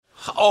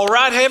All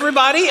right, hey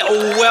everybody,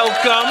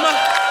 welcome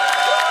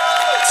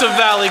to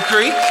Valley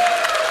Creek.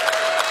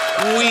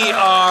 We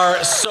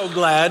are so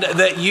glad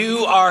that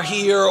you are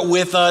here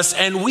with us,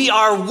 and we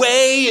are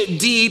way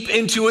deep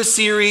into a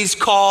series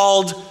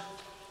called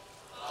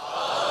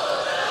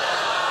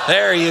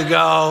There you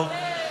go.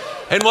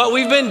 And what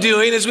we've been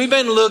doing is we've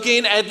been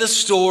looking at the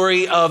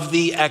story of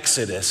the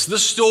Exodus, the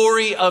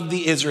story of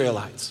the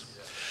Israelites.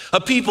 A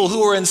people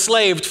who were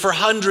enslaved for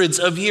hundreds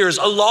of years,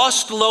 a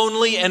lost,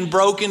 lonely, and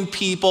broken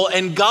people.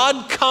 And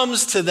God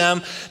comes to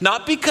them,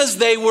 not because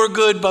they were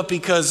good, but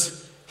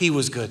because he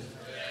was good.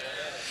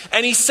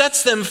 And he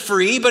sets them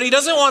free, but he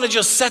doesn't want to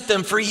just set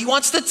them free. He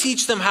wants to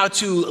teach them how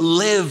to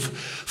live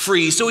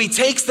free. So he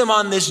takes them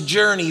on this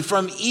journey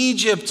from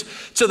Egypt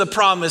to the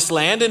promised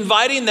land,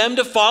 inviting them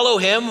to follow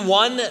him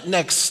one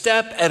next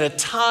step at a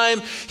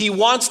time. He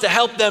wants to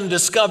help them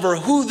discover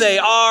who they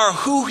are,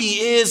 who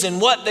he is,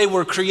 and what they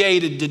were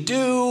created to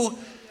do.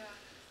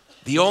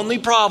 The only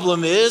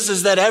problem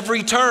is that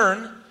every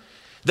turn,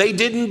 they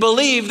didn't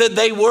believe that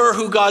they were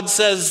who God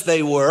says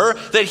they were,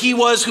 that he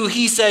was who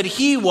he said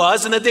he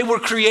was, and that they were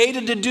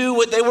created to do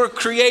what they were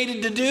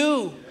created to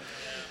do.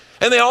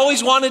 And they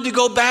always wanted to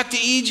go back to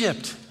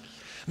Egypt,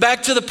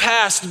 back to the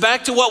past,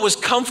 back to what was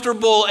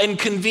comfortable and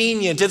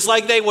convenient. It's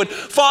like they would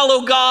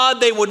follow God,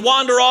 they would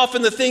wander off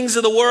in the things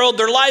of the world,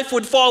 their life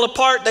would fall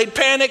apart, they'd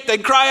panic,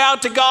 they'd cry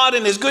out to God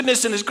in his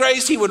goodness and his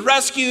grace, he would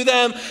rescue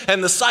them,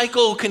 and the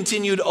cycle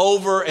continued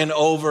over and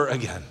over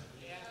again.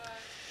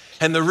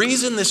 And the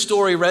reason this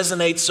story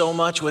resonates so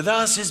much with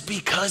us is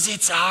because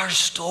it's our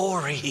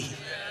story.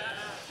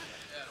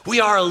 We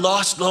are a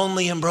lost,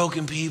 lonely, and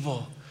broken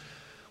people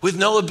with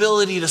no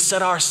ability to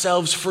set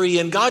ourselves free.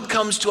 And God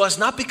comes to us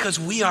not because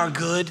we are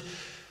good,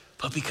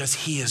 but because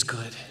he is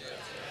good.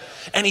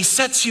 And he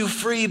sets you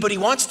free, but he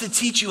wants to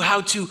teach you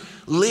how to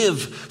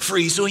live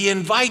free. So he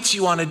invites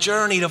you on a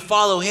journey to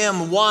follow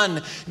him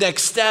one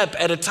next step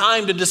at a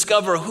time to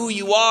discover who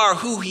you are,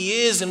 who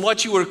he is, and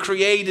what you were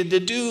created to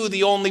do.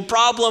 The only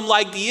problem,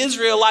 like the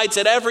Israelites,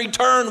 at every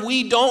turn,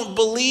 we don't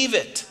believe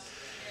it.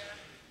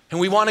 And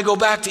we want to go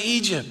back to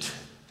Egypt.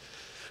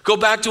 Go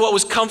back to what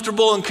was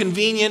comfortable and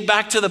convenient,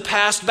 back to the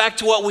past, back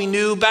to what we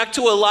knew, back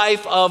to a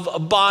life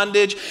of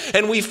bondage.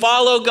 And we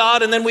follow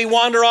God, and then we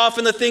wander off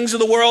in the things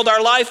of the world.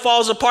 Our life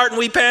falls apart and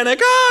we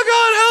panic. Oh,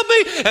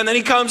 God, help me. And then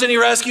he comes and he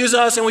rescues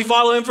us, and we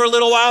follow him for a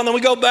little while, and then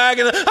we go back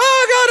and, oh,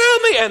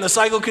 God, help me. And the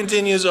cycle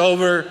continues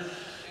over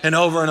and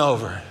over and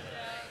over.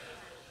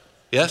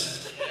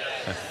 Yes?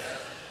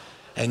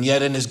 And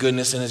yet in his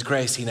goodness and his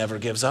grace, he never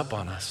gives up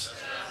on us.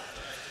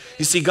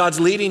 You see, God's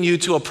leading you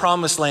to a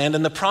promised land,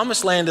 and the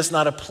promised land is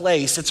not a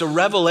place. It's a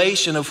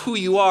revelation of who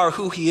you are,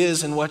 who he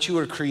is, and what you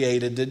were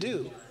created to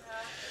do.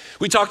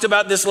 We talked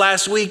about this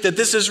last week, that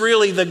this is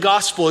really the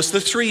gospel. It's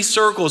the three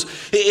circles.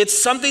 It's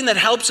something that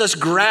helps us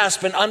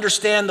grasp and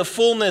understand the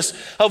fullness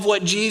of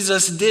what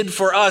Jesus did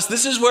for us.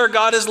 This is where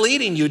God is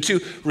leading you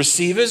to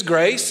receive his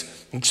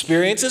grace,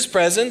 experience his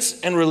presence,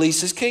 and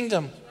release his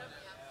kingdom.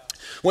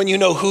 When you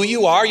know who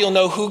you are, you'll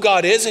know who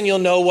God is, and you'll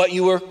know what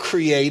you were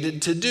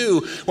created to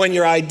do. When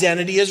your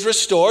identity is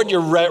restored,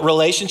 your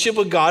relationship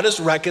with God is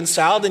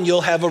reconciled, and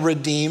you'll have a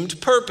redeemed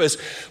purpose.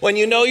 When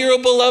you know you're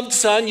a beloved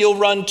son, you'll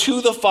run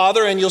to the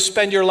Father, and you'll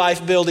spend your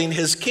life building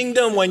his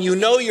kingdom. When you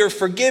know you're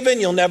forgiven,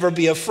 you'll never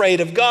be afraid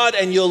of God,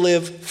 and you'll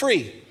live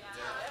free.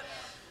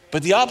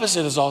 But the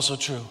opposite is also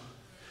true.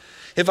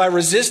 If I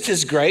resist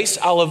his grace,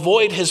 I'll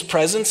avoid his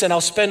presence, and I'll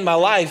spend my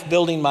life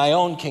building my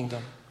own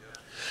kingdom.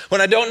 When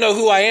I don't know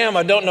who I am,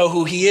 I don't know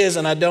who he is,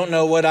 and I don't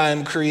know what I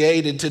am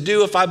created to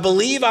do. If I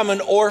believe I'm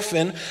an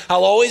orphan,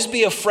 I'll always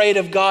be afraid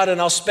of God,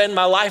 and I'll spend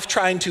my life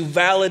trying to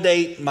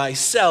validate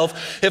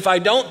myself. If I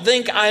don't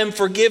think I am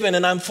forgiven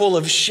and I'm full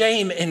of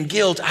shame and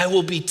guilt, I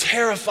will be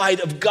terrified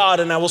of God,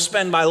 and I will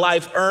spend my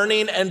life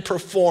earning and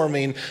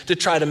performing to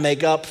try to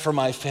make up for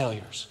my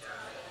failures.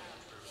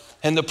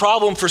 And the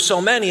problem for so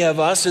many of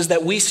us is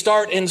that we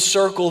start in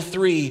circle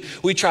 3.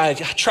 We try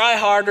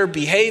harder,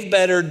 behave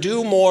better,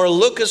 do more,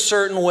 look a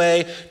certain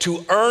way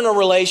to earn a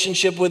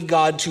relationship with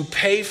God, to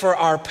pay for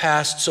our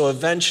past, so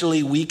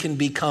eventually we can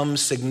become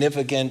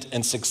significant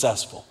and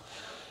successful.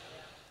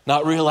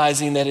 Not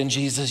realizing that in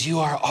Jesus, you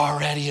are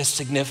already as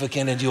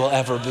significant as you will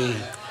ever be.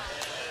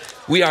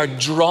 We are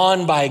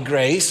drawn by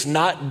grace,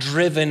 not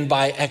driven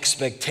by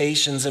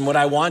expectations. And what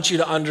I want you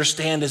to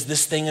understand is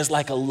this thing is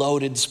like a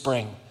loaded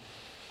spring.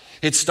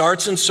 It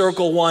starts in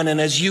circle 1,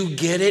 and as you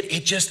get it,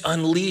 it just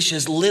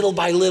unleashes little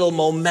by little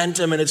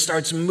momentum, and it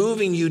starts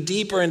moving you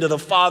deeper into the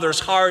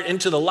Father's heart,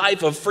 into the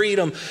life of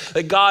freedom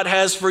that God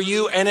has for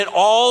you. And it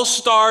all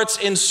starts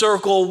in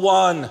circle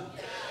 1.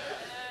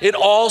 It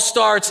all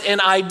starts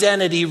in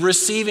identity,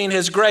 receiving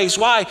his grace.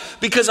 Why?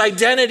 Because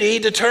identity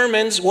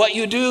determines what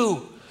you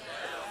do.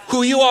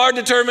 Who you are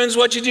determines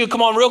what you do.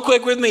 Come on, real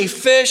quick with me.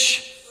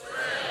 Fish,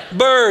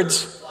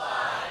 birds,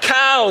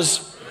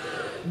 cows,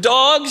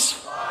 dogs.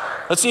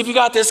 Let's see if you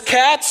got this.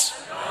 Cats.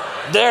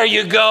 There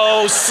you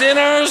go.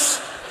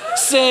 Sinners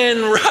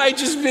sin.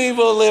 Righteous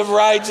people live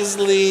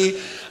righteously.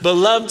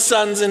 beloved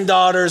sons and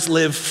daughters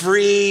live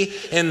free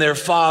in their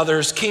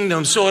Father's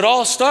kingdom. So it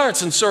all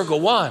starts in circle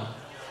one.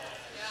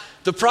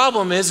 The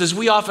problem is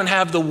we often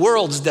have the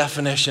world's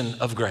definition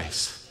of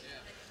grace.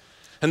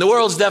 And the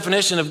world's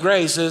definition of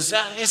grace is,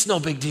 it's no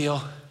big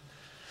deal.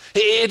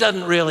 It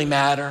doesn't really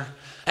matter.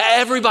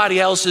 Everybody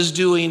else is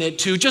doing it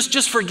too.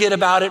 Just forget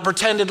about it.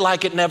 Pretend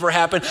like it never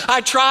happened.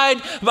 I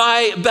tried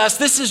my best.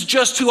 This is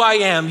just who I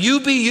am. You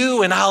be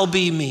you and I'll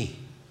be me.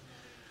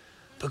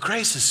 But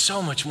grace is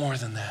so much more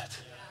than that.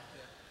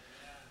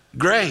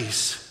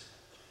 Grace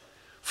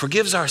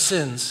forgives our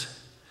sins,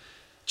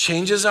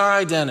 changes our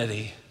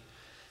identity,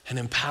 and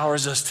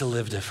empowers us to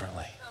live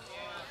differently.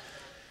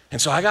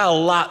 And so I got a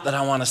lot that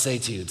I want to say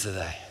to you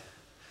today.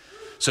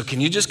 So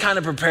can you just kind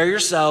of prepare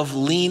yourself,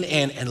 lean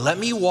in, and let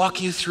me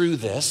walk you through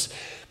this,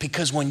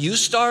 because when you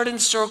start in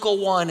circle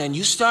one and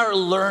you start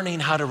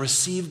learning how to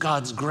receive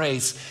God's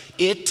grace,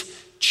 it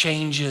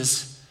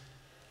changes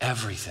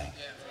everything.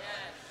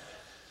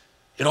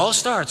 It all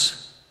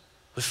starts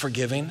with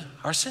forgiving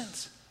our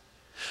sins.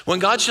 When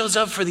God shows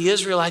up for the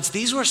Israelites,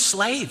 these were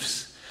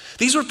slaves.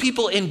 These were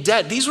people in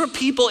debt. These were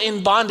people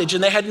in bondage,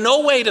 and they had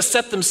no way to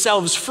set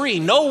themselves free,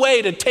 no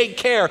way to take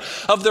care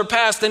of their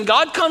past. And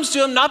God comes to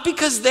them not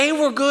because they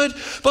were good,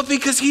 but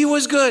because he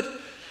was good.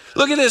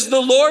 Look at this.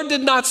 The Lord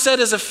did not set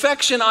his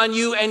affection on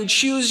you and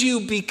choose you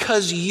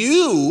because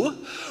you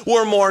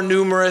were more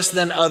numerous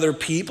than other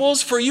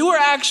peoples, for you were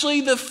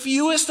actually the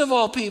fewest of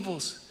all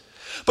peoples.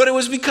 But it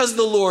was because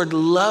the Lord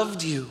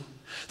loved you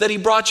that he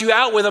brought you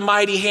out with a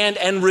mighty hand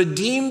and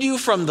redeemed you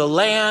from the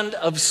land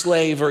of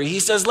slavery.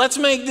 He says, let's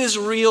make this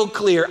real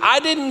clear.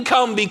 I didn't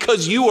come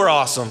because you were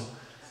awesome.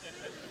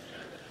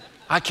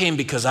 I came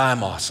because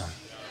I'm awesome.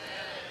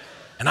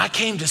 And I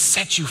came to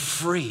set you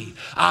free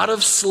out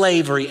of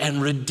slavery and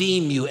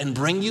redeem you and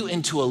bring you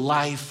into a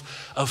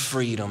life of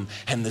freedom.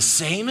 And the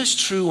same is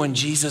true when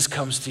Jesus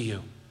comes to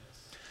you.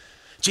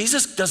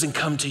 Jesus doesn't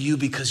come to you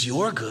because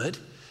you're good.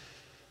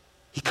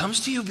 He comes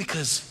to you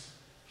because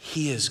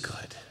he is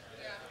good.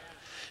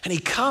 And he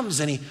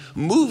comes and he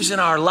moves in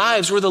our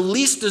lives. We're the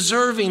least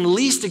deserving,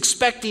 least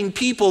expecting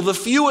people, the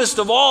fewest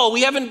of all.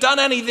 We haven't done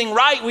anything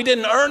right. We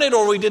didn't earn it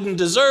or we didn't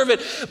deserve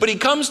it. But he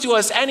comes to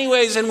us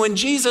anyways. And when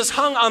Jesus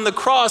hung on the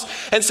cross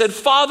and said,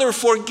 Father,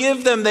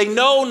 forgive them. They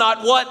know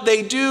not what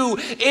they do.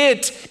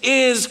 It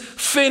is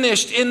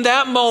finished. In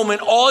that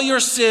moment, all your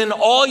sin,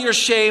 all your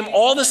shame,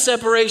 all the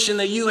separation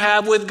that you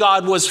have with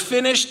God was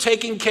finished,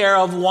 taken care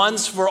of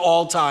once for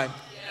all time.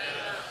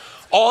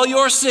 All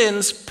your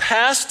sins,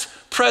 past,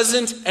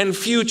 present, and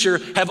future,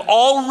 have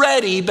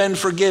already been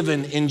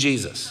forgiven in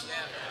Jesus.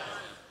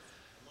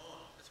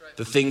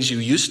 The things you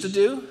used to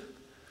do,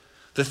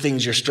 the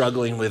things you're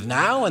struggling with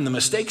now, and the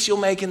mistakes you'll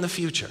make in the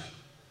future,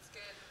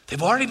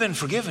 they've already been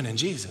forgiven in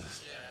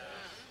Jesus.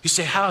 You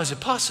say, how is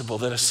it possible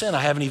that a sin I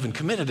haven't even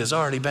committed has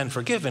already been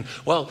forgiven?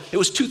 Well, it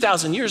was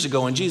 2,000 years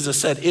ago when Jesus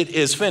said, it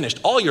is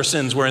finished. All your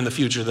sins were in the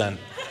future then.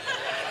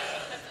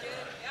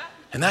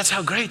 And that's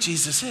how great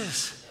Jesus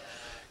is.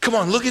 Come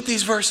on, look at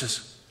these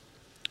verses.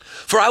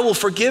 For I will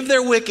forgive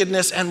their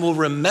wickedness and will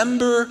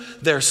remember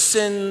their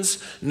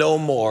sins no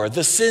more.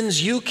 The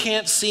sins you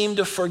can't seem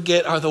to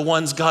forget are the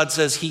ones God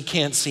says he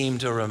can't seem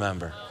to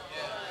remember.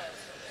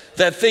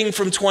 That thing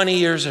from 20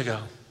 years ago,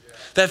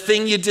 that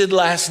thing you did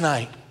last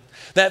night,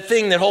 that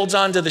thing that holds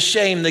on to the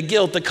shame, the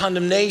guilt, the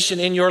condemnation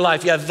in your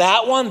life. Yeah,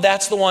 that one,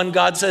 that's the one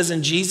God says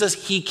in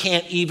Jesus, he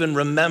can't even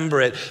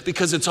remember it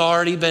because it's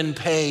already been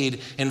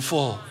paid in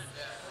full.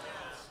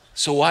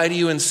 So why do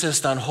you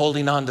insist on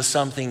holding on to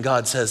something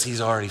God says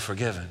he's already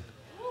forgiven?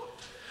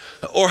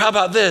 Or how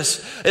about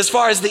this? As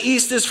far as the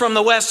east is from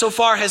the west, so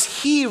far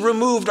has he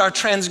removed our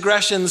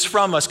transgressions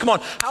from us. Come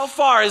on, how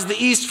far is the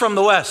east from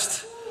the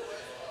west?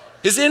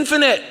 It's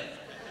infinite.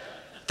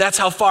 That's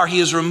how far he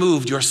has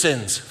removed your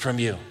sins from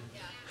you.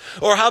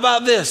 Or how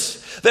about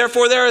this?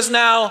 Therefore, there is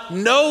now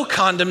no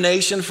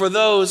condemnation for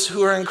those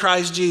who are in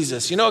Christ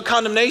Jesus. You know what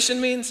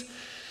condemnation means?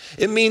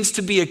 It means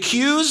to be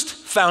accused,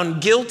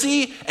 found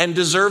guilty, and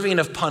deserving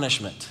of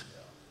punishment.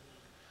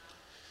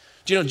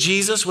 Do you know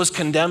Jesus was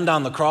condemned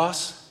on the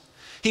cross?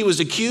 He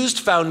was accused,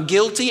 found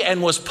guilty,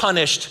 and was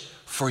punished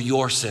for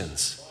your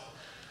sins.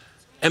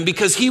 And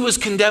because he was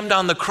condemned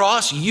on the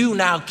cross, you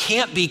now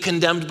can't be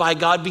condemned by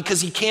God because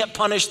he can't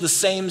punish the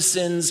same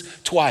sins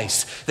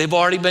twice. They've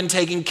already been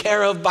taken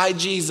care of by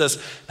Jesus,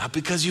 not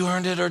because you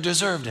earned it or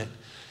deserved it,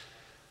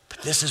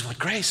 but this is what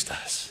grace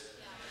does.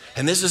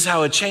 And this is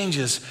how it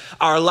changes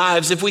our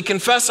lives. If we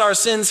confess our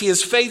sins, he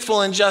is faithful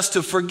and just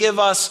to forgive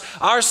us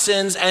our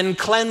sins and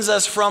cleanse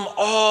us from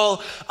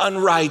all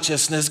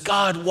unrighteousness.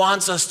 God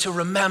wants us to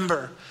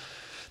remember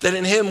that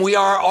in him we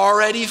are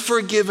already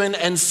forgiven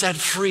and set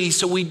free,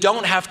 so we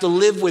don't have to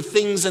live with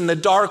things in the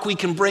dark. We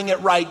can bring it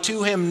right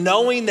to him,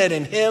 knowing that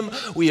in him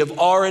we have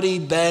already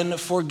been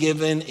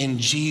forgiven in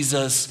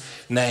Jesus'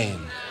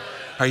 name.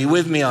 Are you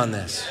with me on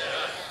this?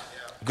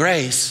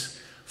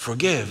 Grace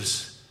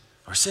forgives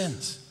our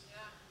sins.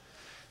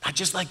 Not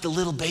just like the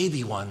little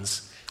baby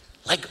ones,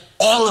 like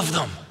all of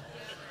them.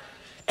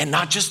 And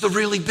not just the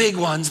really big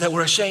ones that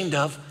we're ashamed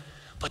of,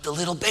 but the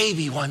little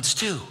baby ones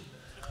too.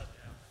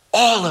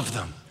 All of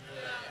them.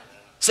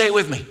 Say it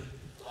with me.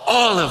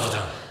 All of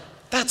them.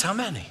 That's how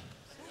many.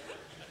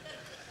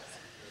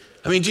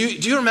 I mean, do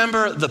you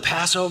remember the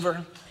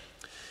Passover?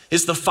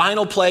 It's the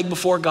final plague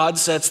before God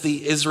sets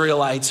the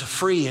Israelites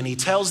free, and he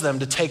tells them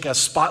to take a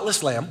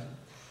spotless lamb,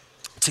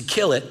 to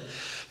kill it,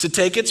 to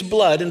take its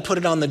blood and put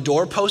it on the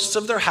doorposts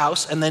of their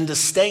house, and then to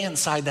stay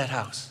inside that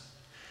house.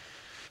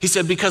 He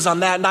said because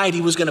on that night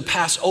he was going to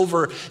pass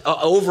over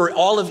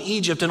all of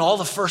Egypt, and all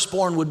the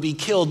firstborn would be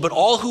killed, but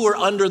all who were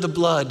under the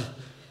blood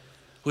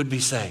would be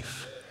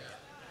safe.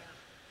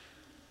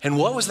 And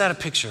what was that a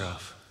picture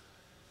of?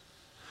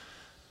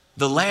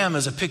 The lamb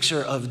is a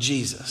picture of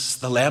Jesus,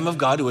 the Lamb of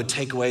God who would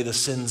take away the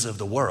sins of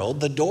the world.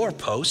 The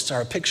doorposts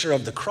are a picture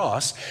of the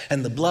cross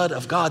and the blood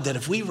of God that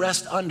if we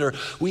rest under,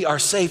 we are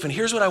safe. And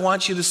here's what I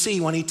want you to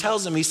see when he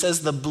tells them, he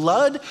says, the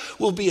blood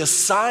will be a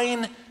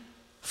sign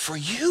for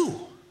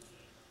you.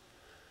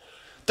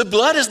 The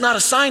blood is not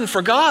a sign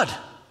for God.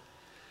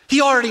 He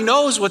already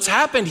knows what's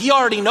happened. He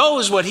already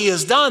knows what he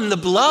has done. The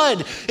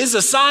blood is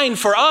a sign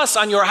for us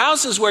on your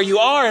houses where you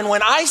are. And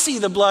when I see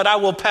the blood, I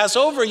will pass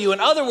over you. In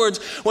other words,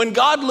 when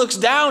God looks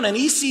down and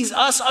he sees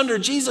us under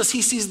Jesus,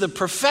 he sees the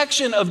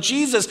perfection of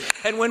Jesus.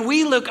 And when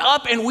we look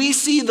up and we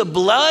see the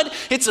blood,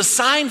 it's a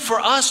sign for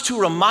us to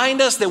remind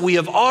us that we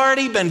have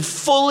already been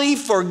fully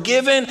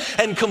forgiven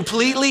and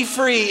completely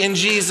free in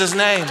Jesus'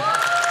 name.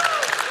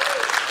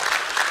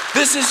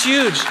 This is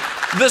huge.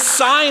 The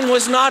sign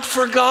was not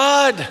for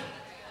God.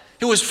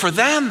 It was for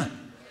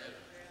them.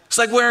 It's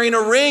like wearing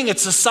a ring.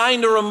 It's a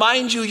sign to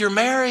remind you you're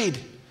married.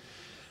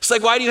 It's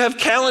like, why do you have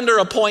calendar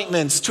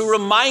appointments? To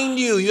remind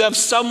you you have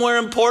somewhere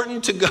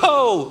important to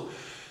go.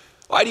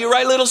 Why do you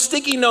write little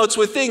sticky notes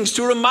with things?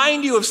 To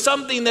remind you of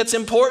something that's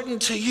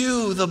important to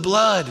you. The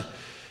blood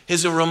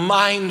is a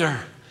reminder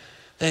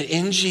that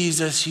in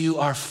Jesus you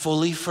are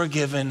fully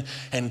forgiven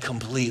and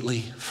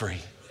completely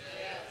free.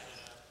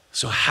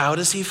 So how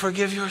does he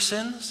forgive your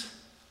sins?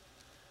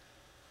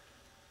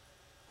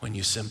 When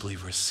you simply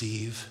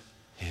receive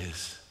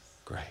his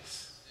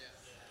grace.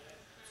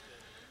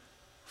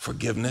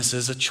 Forgiveness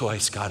is a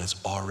choice God has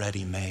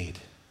already made.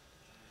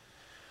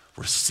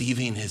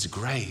 Receiving his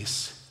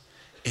grace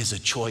is a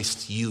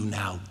choice you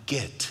now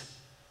get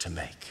to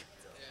make.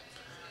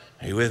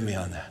 Are you with me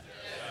on that?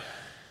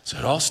 So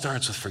it all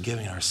starts with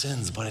forgiving our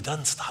sins, but it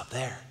doesn't stop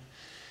there.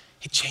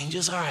 It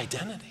changes our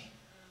identity.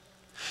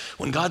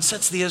 When God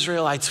sets the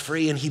Israelites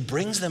free and he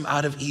brings them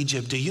out of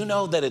Egypt, do you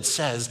know that it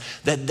says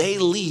that they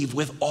leave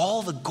with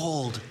all the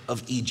gold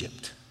of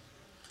Egypt?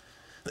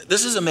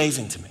 This is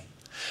amazing to me.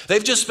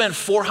 They've just spent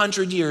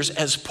 400 years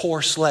as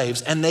poor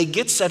slaves, and they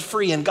get set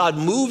free, and God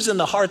moves in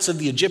the hearts of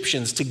the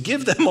Egyptians to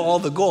give them all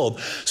the gold.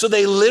 So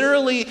they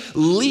literally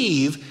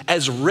leave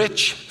as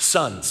rich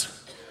sons.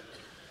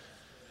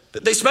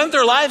 They spent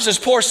their lives as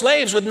poor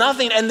slaves with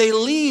nothing, and they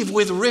leave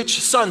with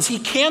rich sons. He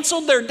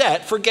canceled their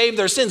debt, forgave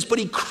their sins, but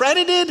he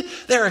credited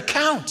their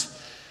account.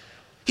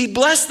 He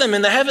blessed them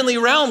in the heavenly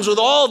realms with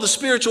all the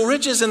spiritual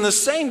riches, and the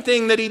same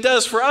thing that he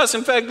does for us.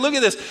 In fact, look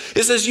at this.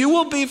 It says, you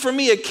will be for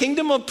me a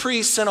kingdom of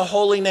priests and a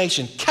holy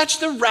nation. Catch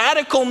the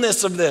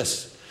radicalness of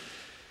this.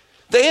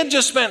 They had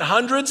just spent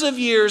hundreds of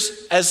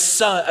years as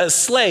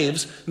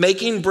slaves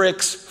making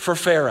bricks for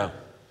Pharaoh.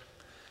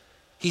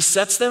 He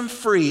sets them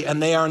free,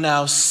 and they are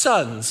now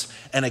sons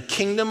and a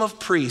kingdom of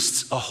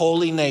priests, a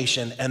holy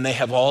nation, and they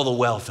have all the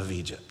wealth of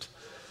Egypt.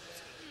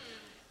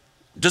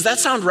 Does that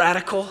sound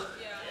radical?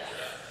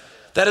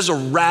 That is a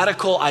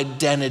radical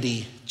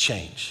identity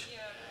change.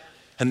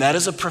 And that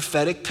is a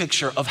prophetic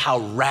picture of how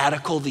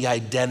radical the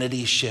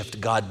identity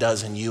shift God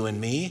does in you and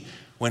me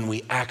when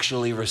we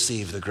actually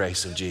receive the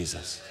grace of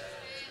Jesus.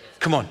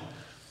 Come on.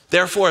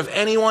 Therefore, if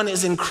anyone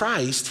is in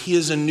Christ, he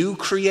is a new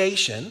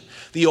creation.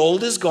 The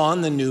old is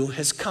gone, the new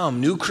has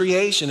come. New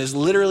creation is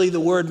literally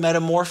the word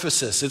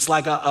metamorphosis. It's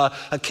like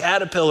a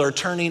caterpillar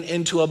turning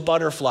into a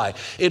butterfly.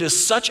 It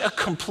is such a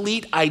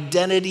complete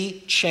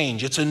identity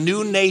change. It's a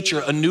new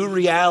nature, a new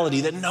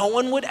reality that no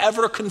one would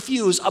ever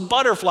confuse a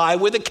butterfly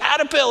with a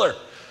caterpillar.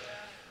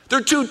 They're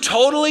two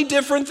totally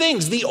different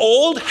things. The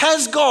old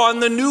has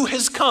gone, the new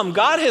has come.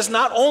 God has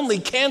not only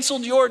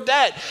canceled your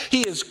debt,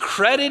 he has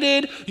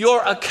credited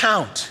your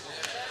account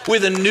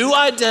with a new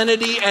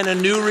identity and a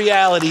new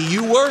reality.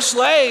 You were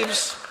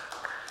slaves.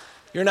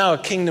 You're now a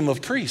kingdom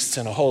of priests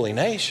and a holy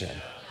nation.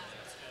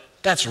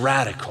 That's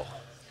radical.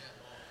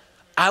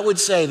 I would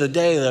say the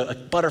day the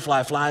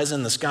butterfly flies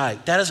in the sky,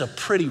 that is a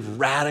pretty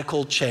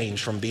radical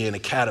change from being a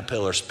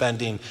caterpillar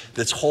spending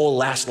its whole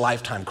last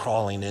lifetime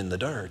crawling in the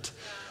dirt.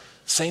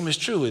 Same is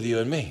true with you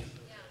and me.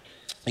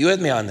 You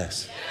with me on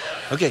this?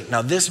 Okay,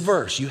 now this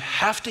verse, you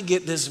have to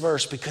get this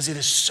verse because it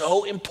is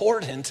so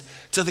important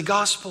to the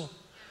gospel.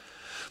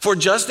 For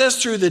just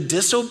as through the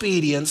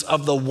disobedience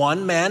of the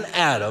one man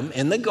Adam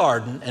in the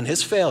garden and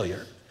his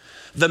failure,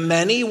 the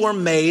many were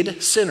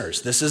made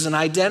sinners. This is an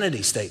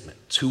identity statement.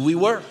 It's who we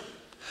were.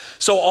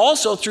 So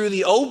also through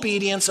the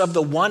obedience of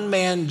the one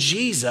man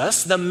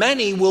Jesus, the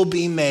many will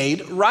be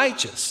made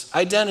righteous.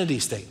 Identity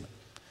statement.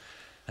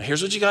 Now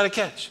here's what you got to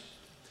catch.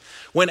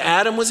 When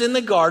Adam was in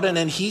the garden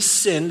and he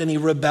sinned and he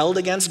rebelled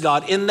against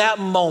God, in that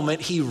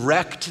moment, he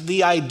wrecked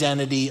the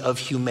identity of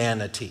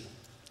humanity.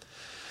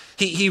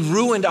 He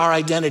ruined our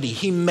identity.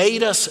 He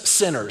made us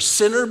sinners.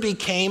 Sinner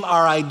became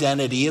our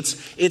identity.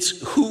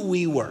 It's who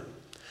we were.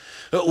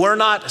 We're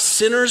not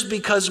sinners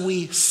because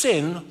we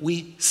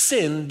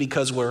sin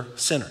because we're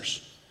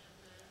sinners.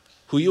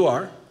 Who you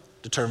are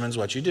determines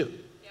what you do.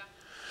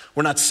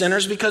 We're not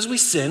sinners because we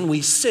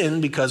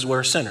sin because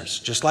we're sinners.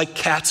 Just like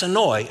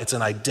katanoia, it's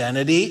an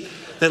identity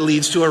that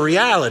leads to a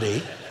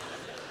reality,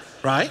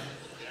 right?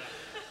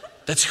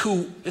 It's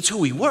who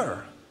we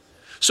were.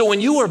 So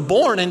when you were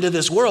born into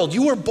this world,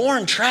 you were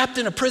born trapped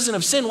in a prison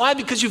of sin. Why?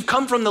 Because you've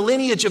come from the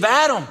lineage of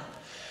Adam.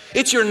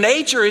 It's your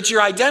nature, it's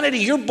your identity.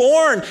 You're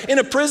born in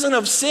a prison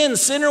of sin.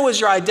 Sinner was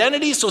your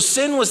identity, so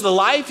sin was the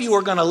life you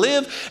were going to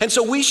live. And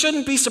so we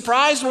shouldn't be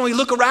surprised when we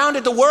look around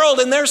at the world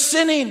and they're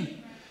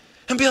sinning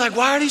and be like,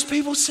 why are these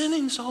people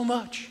sinning so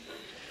much?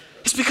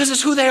 It's because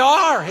it's who they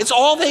are. It's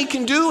all they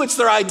can do. It's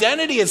their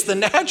identity. It's the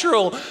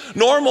natural,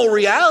 normal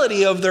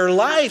reality of their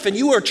life. And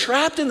you were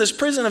trapped in this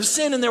prison of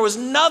sin, and there was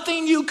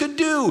nothing you could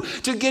do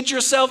to get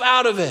yourself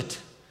out of it.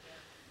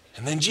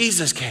 And then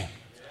Jesus came.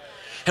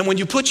 And when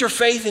you put your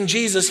faith in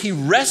Jesus, he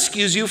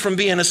rescues you from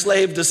being a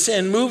slave to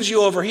sin, moves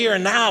you over here,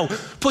 and now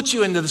puts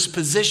you into this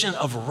position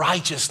of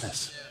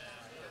righteousness.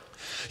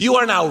 You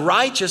are now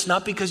righteous,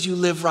 not because you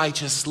live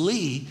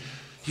righteously.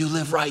 You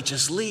live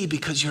righteously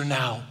because you're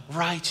now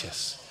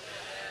righteous.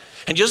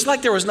 And just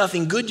like there was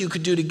nothing good you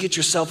could do to get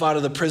yourself out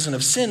of the prison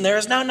of sin, there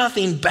is now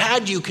nothing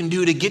bad you can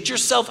do to get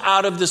yourself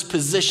out of this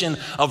position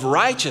of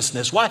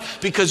righteousness. Why?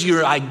 Because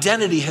your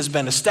identity has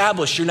been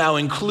established. You're now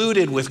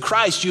included with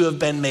Christ. You have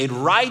been made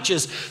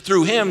righteous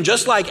through him.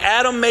 Just like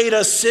Adam made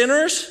us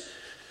sinners,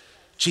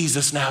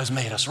 Jesus now has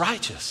made us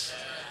righteous.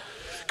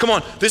 Come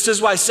on, this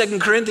is why 2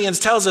 Corinthians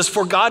tells us,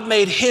 for God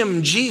made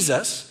him,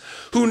 Jesus,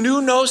 who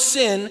knew no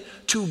sin,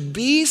 to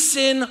be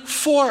sin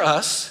for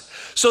us,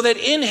 so that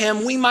in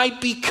him we might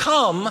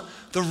become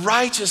the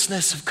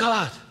righteousness of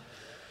God.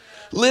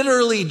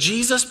 Literally,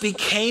 Jesus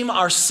became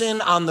our sin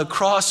on the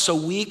cross so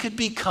we could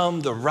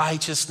become the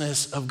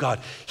righteousness of God.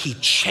 He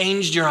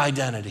changed your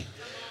identity,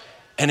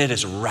 and it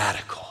is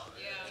radical.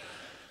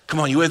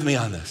 Come on, you with me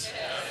on this?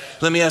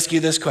 Let me ask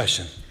you this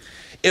question.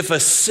 If a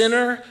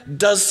sinner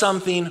does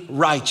something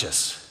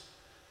righteous,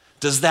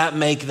 does that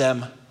make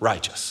them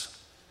righteous?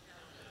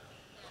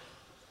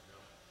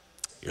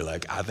 You're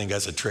like, I think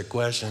that's a trick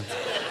question.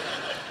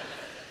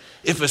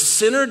 If a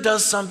sinner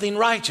does something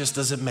righteous,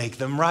 does it make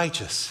them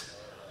righteous?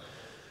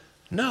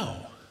 No.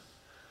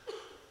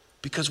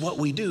 Because what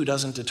we do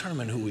doesn't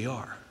determine who we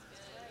are.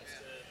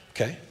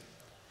 Okay?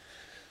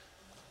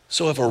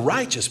 So if a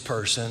righteous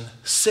person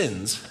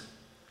sins,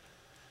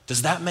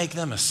 does that make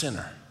them a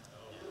sinner?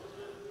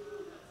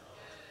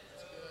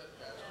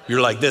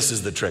 You're like, this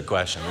is the trick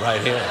question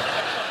right here.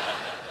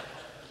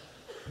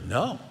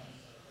 No.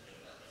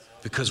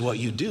 Because what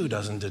you do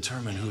doesn't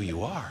determine who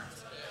you are.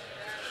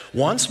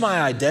 Once my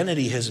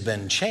identity has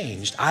been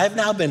changed, I've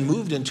now been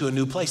moved into a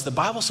new place. The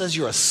Bible says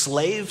you're a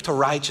slave to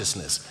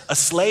righteousness. A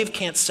slave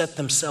can't set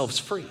themselves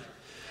free.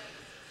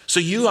 So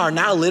you are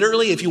now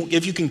literally, if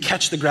you can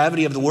catch the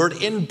gravity of the word,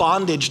 in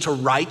bondage to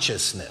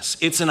righteousness.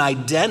 It's an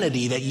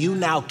identity that you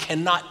now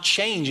cannot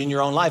change in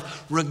your own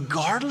life,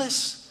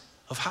 regardless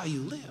of how you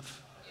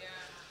live.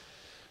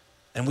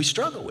 And we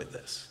struggle with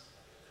this.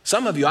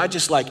 Some of you, I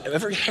just like,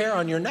 every hair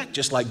on your neck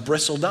just like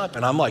bristled up,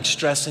 and I'm like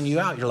stressing you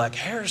out. You're like,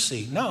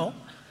 heresy. No.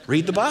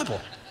 Read the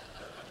Bible.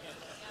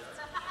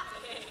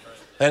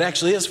 That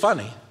actually is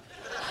funny.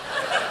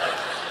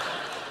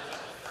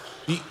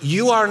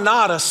 You are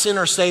not a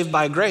sinner saved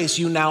by grace.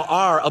 You now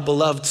are a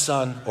beloved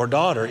son or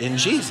daughter in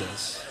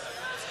Jesus.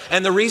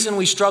 And the reason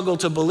we struggle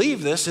to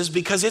believe this is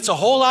because it's a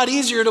whole lot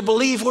easier to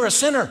believe we're a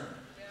sinner.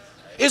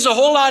 It's a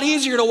whole lot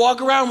easier to walk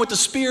around with the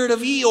spirit of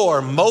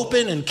Eeyore,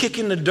 moping and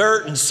kicking the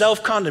dirt and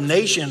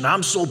self-condemnation.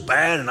 I'm so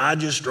bad and I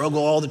just struggle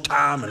all the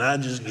time and I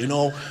just,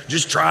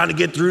 just trying to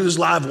get through this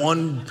life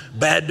one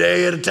bad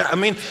day at a time. I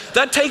mean,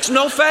 that takes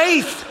no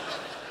faith.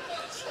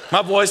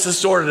 My voice is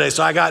sore today,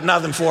 so I got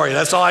nothing for you.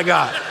 That's all I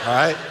got, all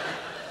right?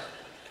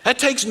 That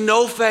takes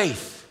no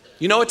faith.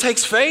 You know what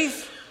takes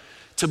faith?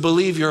 To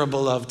believe you're a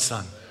beloved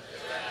son.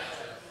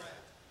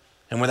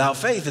 And without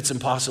faith, it's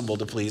impossible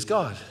to please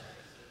God.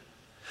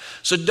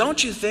 So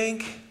don't you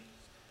think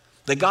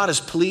that God is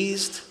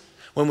pleased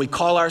when we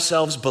call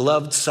ourselves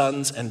beloved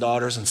sons and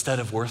daughters instead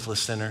of worthless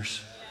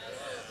sinners?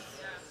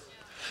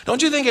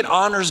 Don't you think it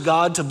honors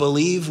God to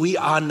believe we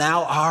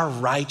now are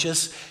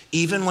righteous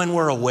even when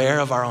we're aware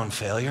of our own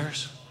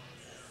failures?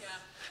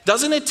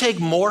 Doesn't it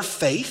take more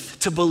faith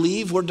to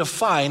believe we're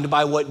defined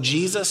by what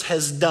Jesus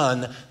has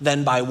done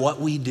than by what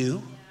we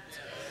do?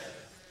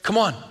 Come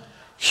on.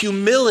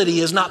 Humility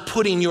is not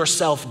putting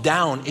yourself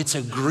down. It's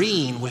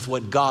agreeing with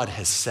what God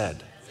has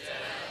said.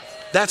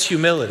 That's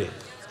humility.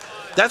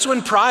 That's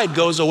when pride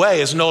goes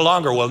away. It's no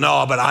longer, well,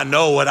 no, but I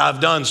know what I've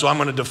done, so I'm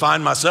going to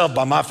define myself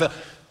by my faith.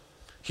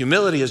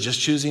 Humility is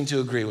just choosing to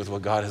agree with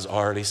what God has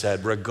already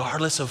said,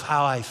 regardless of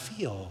how I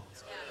feel.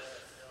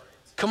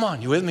 Come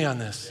on, you with me on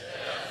this?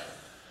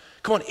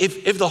 Come on,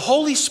 if the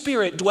Holy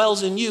Spirit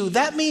dwells in you,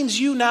 that means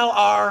you now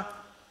are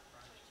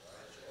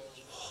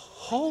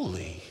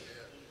holy.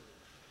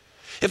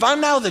 If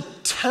I'm now the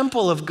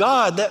temple of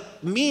God, that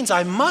means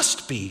I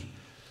must be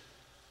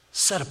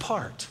set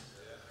apart.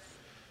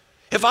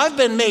 If I've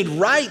been made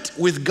right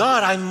with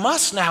God, I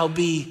must now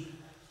be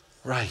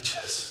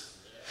righteous.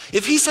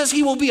 If he says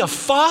he will be a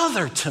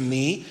father to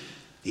me,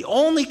 the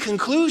only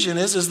conclusion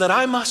is that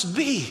I must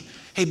be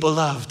a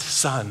beloved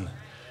son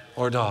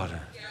or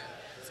daughter.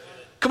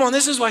 Come on,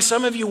 this is why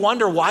some of you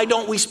wonder, why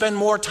don't we spend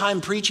more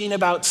time preaching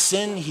about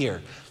sin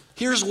here?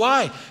 Here's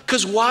why.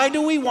 Because why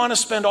do we want to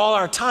spend all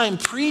our time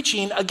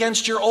preaching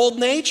against your old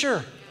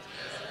nature?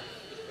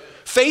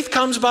 Faith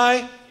comes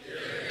by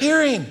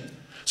hearing.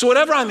 So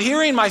whatever I'm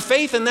hearing, my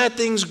faith in that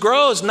thing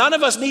grows. None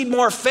of us need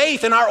more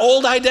faith in our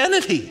old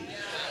identity.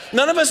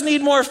 None of us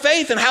need more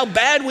faith in how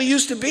bad we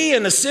used to be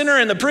and the sinner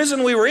and the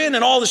prison we were in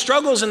and all the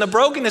struggles and the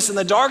brokenness and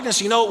the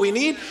darkness. You know what we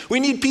need?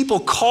 We need people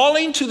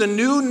calling to the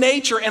new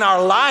nature in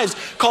our lives,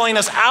 calling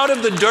us out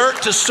of the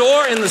dirt to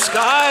soar in the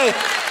sky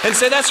and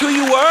say, that's who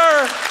you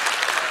were.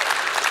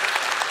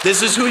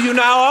 This is who you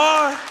now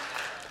are.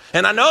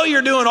 And I know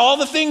you're doing all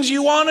the things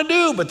you want to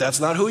do, but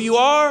that's not who you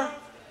are.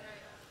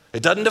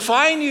 It doesn't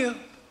define you.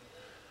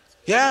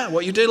 Yeah,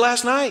 what you did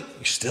last night,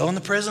 you're still in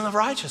the prison of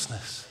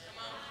righteousness.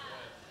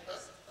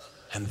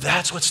 And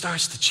that's what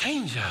starts to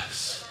change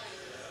us.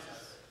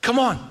 Come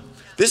on.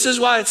 This is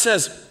why it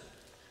says,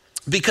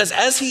 because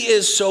as he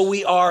is, so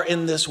we are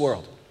in this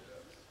world.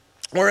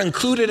 We're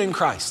included in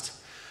Christ,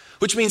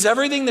 which means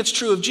everything that's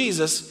true of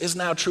Jesus is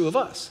now true of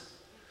us.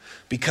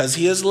 Because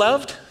he is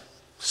loved,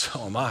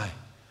 so am I.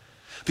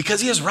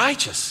 Because he is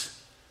righteous,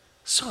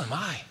 so am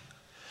I.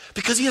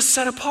 Because he is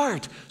set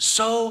apart,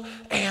 so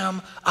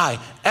am I.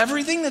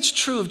 Everything that's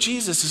true of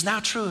Jesus is now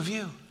true of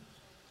you.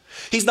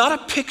 He's not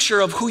a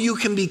picture of who you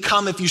can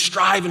become if you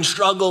strive and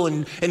struggle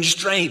and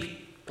strain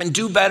and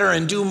do better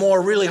and do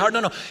more really hard.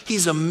 No.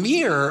 He's a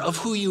mirror of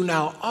who you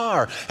now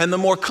are. And the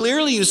more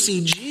clearly you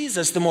see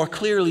Jesus, the more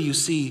clearly you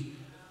see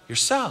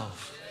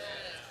yourself.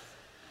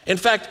 In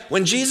fact,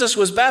 when Jesus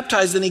was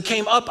baptized and he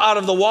came up out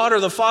of the water,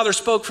 the Father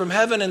spoke from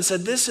heaven and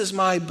said, "This is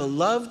my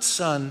beloved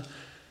Son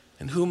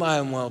in whom I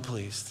am well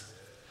pleased."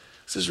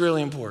 This is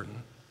really important.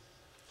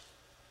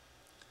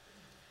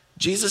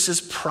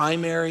 Jesus'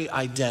 primary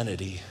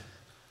identity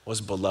was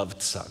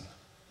beloved Son.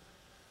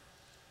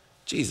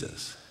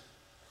 Jesus,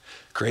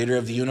 creator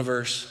of the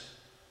universe,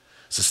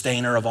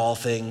 sustainer of all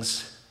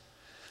things,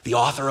 the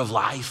author of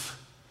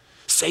life,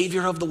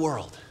 savior of the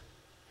world.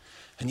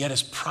 And yet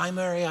his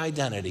primary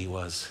identity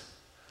was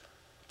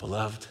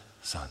beloved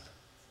Son.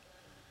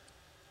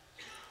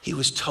 He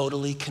was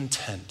totally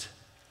content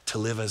to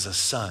live as a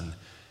son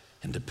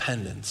in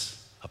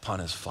dependence upon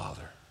his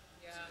Father,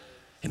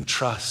 in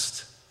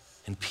trust,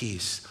 in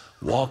peace,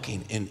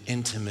 walking in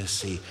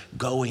intimacy,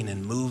 going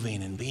and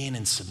moving and being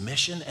in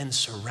submission and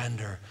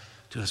surrender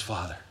to his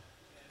Father.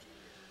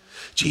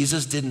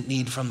 Jesus didn't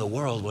need from the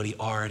world what he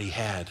already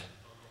had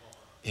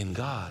in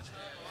God.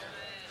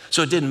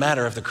 So it didn't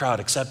matter if the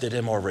crowd accepted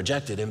him or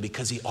rejected him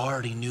because he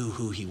already knew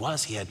who he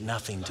was. He had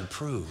nothing to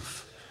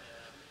prove.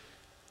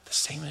 The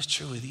same is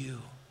true with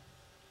you.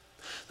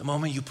 The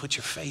moment you put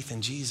your faith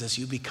in Jesus,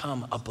 you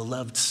become a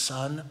beloved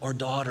son or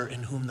daughter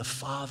in whom the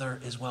Father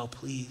is well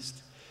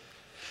pleased.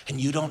 And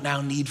you don't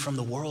now need from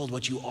the world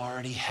what you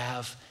already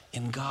have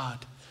in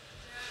God.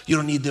 You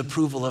don't need the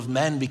approval of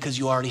men because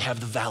you already have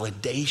the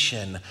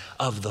validation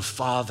of the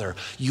Father.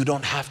 You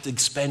don't have to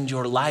spend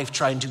your life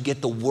trying to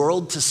get the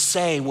world to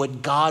say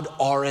what God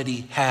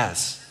already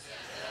has.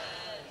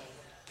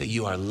 That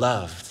you are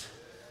loved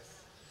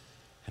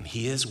and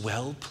he is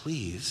well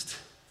pleased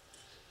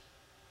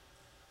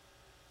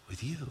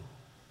with you.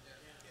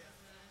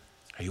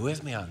 Are you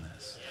with me on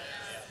this?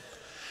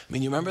 I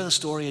mean, you remember the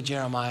story of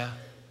Jeremiah?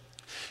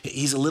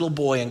 He's a little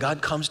boy and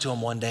God comes to him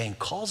one day and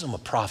calls him a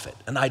prophet,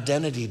 an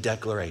identity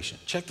declaration.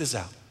 Check this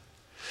out.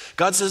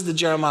 God says to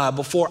Jeremiah,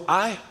 "Before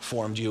I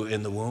formed you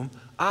in the womb,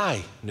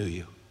 I knew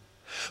you.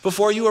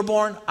 Before you were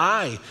born,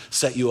 I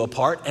set you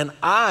apart and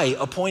I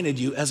appointed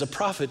you as a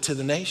prophet to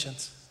the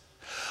nations.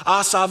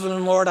 Ah,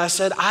 sovereign Lord, I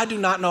said, I do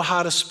not know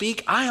how to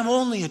speak. I am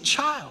only a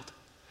child.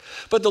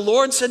 But the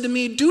Lord said to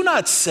me, do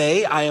not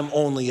say I am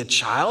only a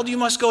child. You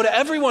must go to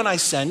everyone I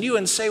send you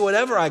and say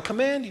whatever I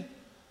command you."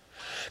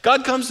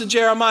 God comes to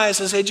Jeremiah and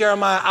says, "Hey,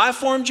 Jeremiah, I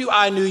formed you,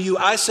 I knew you,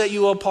 I set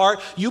you apart.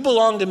 You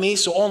belong to me,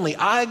 so only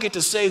I get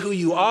to say who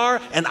you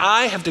are, and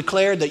I have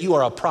declared that you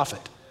are a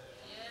prophet."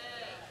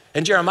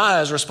 And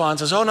Jeremiah's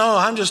response is, "Oh no,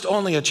 I'm just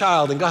only a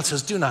child." And God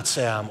says, "Do not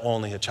say I'm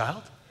only a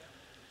child."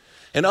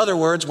 In other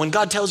words, when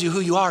God tells you who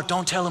you are,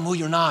 don't tell him who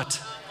you're not.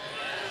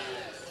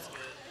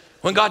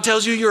 When God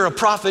tells you you're a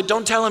prophet,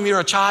 don't tell him you're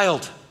a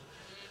child.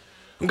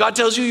 When God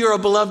tells you you're a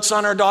beloved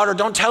son or daughter,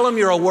 don't tell him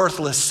you're a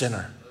worthless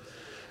sinner.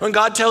 When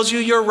God tells you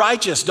you're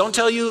righteous, don't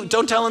tell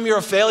him you're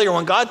a failure.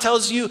 When God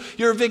tells you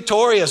you're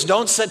victorious,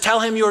 don't tell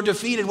him you're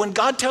defeated. When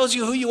God tells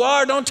you who you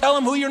are, don't tell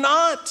him who you're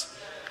not.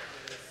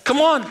 Come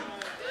on.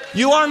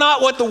 You are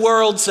not what the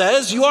world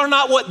says. You are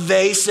not what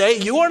they say.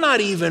 You are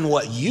not even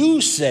what you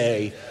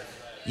say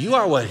You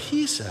are what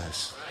he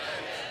says.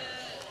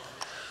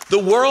 The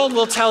world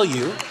will tell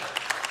you,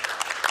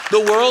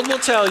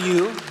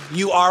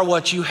 you are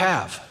what you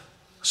have.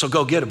 So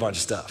go get a bunch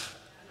of stuff.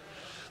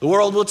 The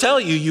world will tell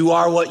you, you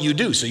are what you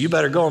do. So you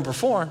better go and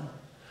perform.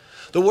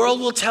 The world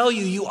will tell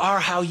you, you are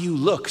how you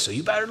look. So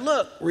you better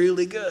look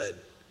really good.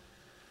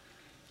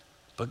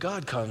 But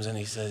God comes and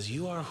he says,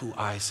 you are who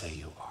I say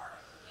you are.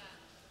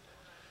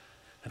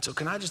 And so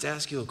can I just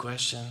ask you a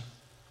question?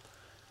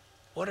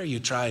 What are you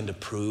trying to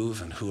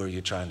prove and who are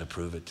you trying to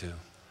prove it to?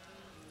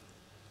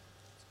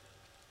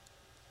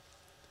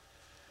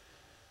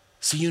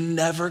 See, you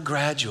never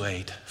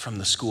graduate from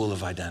the school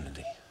of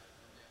identity.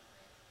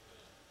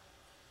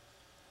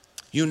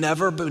 You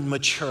never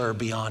mature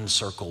beyond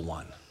circle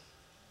one.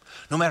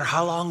 No matter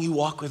how long you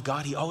walk with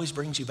God, he always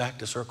brings you back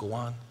to circle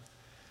one.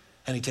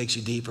 And he takes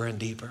you deeper and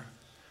deeper.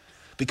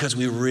 Because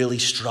we really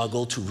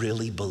struggle to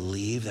really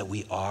believe that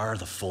we are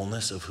the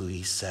fullness of who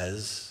he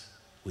says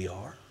we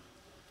are.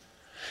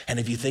 And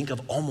if you think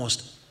of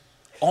almost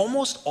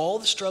all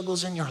the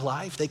struggles in your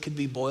life, they could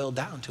be boiled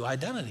down to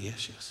identity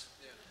issues.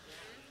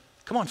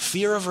 Come on,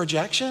 fear of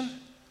rejection,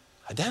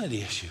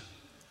 identity issue.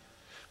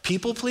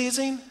 People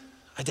pleasing,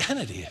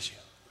 identity issue.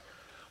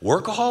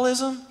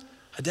 Workaholism,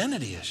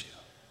 identity issue.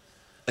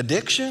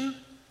 Addiction,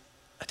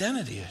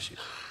 identity issue.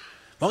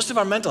 Most of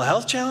our mental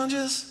health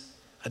challenges,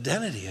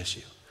 identity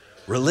issue.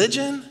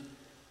 Religion,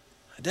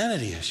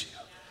 identity issue.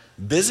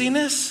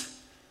 Busyness,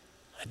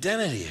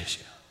 identity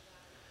issue.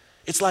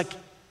 It's like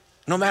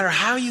no matter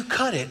how you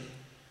cut it,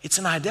 it's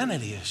an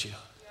identity issue.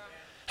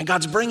 And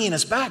God's bringing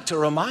us back to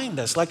remind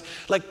us,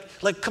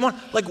 come on,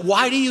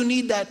 why do you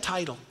need that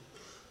title?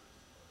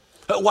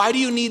 Why do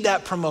you need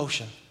that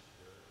promotion?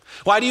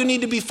 Why do you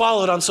need to be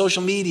followed on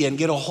social media and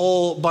get a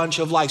whole bunch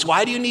of likes?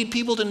 Why do you need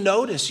people to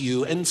notice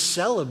you and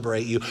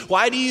celebrate you?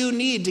 Why do you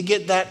need to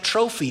get that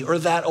trophy or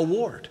that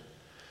award?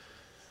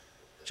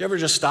 Did you ever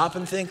just stop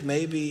and think,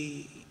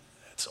 maybe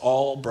it's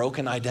all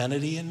broken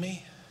identity in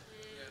me?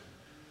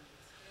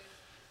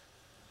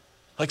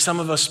 Like some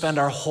of us spend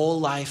our whole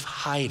life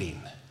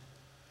hiding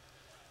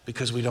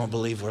because we don't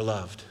believe we're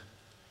loved.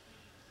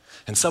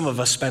 And some of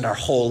us spend our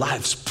whole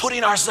lives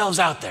putting ourselves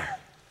out there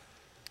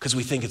because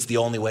we think it's the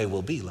only way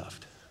we'll be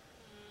loved.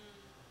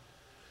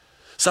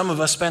 Some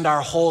of us spend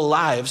our whole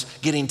lives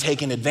getting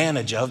taken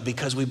advantage of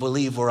because we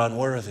believe we're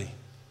unworthy.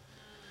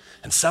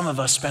 And some of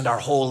us spend our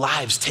whole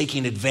lives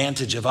taking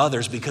advantage of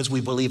others because we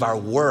believe our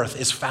worth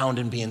is found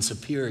in being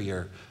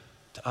superior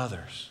to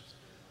others.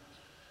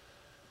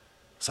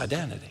 It's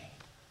identity.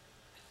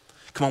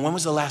 Come on, when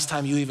was the last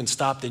time you even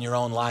stopped in your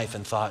own life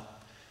and thought,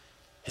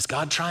 is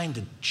God trying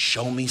to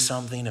show me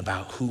something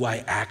about who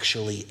I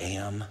actually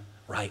am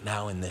right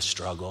now in this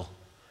struggle?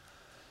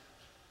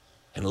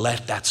 And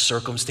let that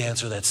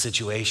circumstance or that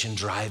situation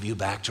drive you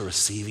back to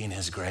receiving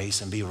his grace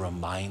and be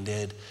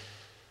reminded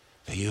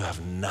that you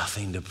have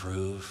nothing to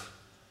prove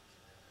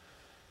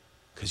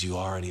because you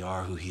already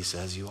are who he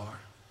says you are.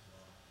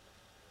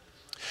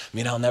 I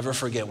mean, I'll never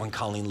forget when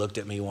Colleen looked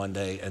at me one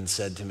day and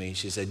said to me,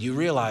 she said, you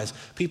realize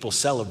people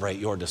celebrate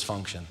your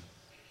dysfunction.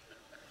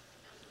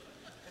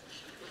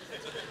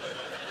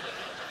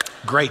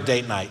 Great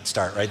date night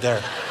start right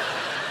there.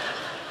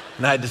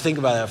 And I had to think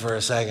about that for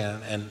a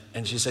second.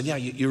 And she said, yeah,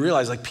 you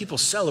realize like people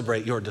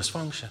celebrate your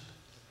dysfunction.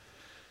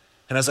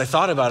 And as I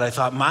thought about it, I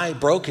thought my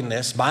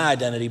brokenness, my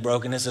identity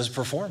brokenness is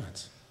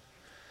performance.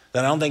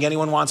 That I don't think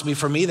anyone wants me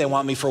for me, they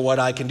want me for what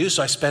I can do.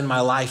 So I spend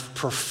my life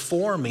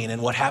performing. And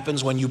what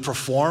happens when you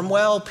perform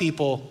well,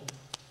 people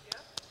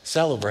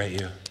celebrate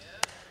you.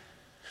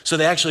 So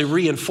they actually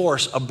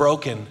reinforce a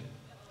broken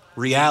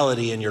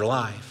reality in your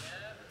life.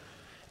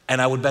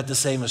 And I would bet the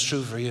same is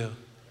true for you.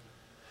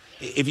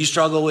 If you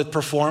struggle with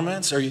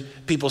performance or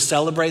people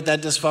celebrate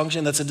that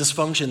dysfunction, that's a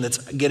dysfunction that's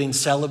getting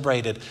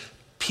celebrated.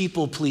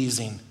 People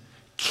pleasing,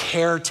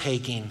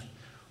 caretaking,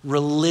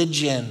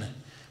 religion,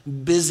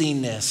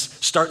 busyness.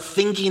 Start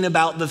thinking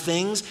about the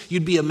things,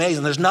 you'd be amazed.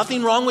 And there's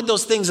nothing wrong with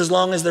those things as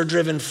long as they're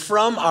driven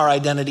from our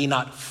identity,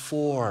 not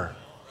for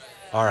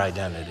our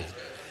identity.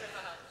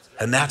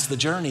 And that's the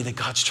journey that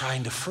God's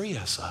trying to free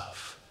us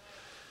of.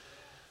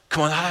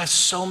 Come on, I have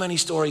so many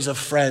stories of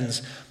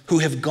friends who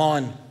have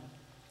gone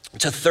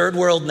to third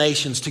world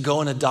nations to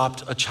go and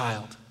adopt a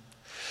child.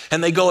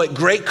 And they go at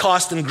great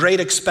cost and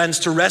great expense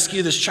to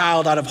rescue this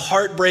child out of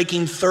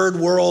heartbreaking third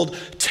world,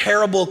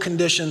 terrible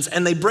conditions.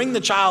 And they bring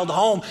the child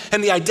home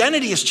and the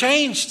identity has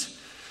changed.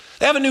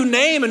 They have a new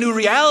name, a new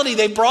reality.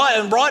 They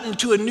brought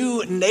into a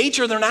new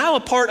nature. They're now a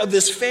part of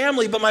this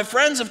family. But my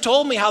friends have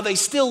told me how they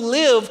still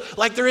live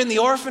like they're in the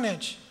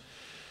orphanage.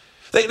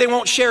 They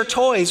won't share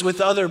toys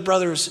with other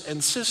brothers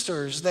and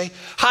sisters. They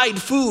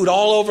hide food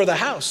all over the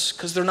house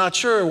because they're not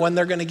sure when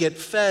they're going to get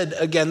fed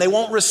again. They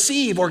won't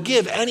receive or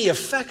give any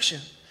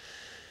affection.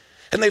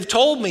 And they've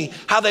told me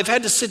how they've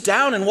had to sit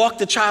down and walk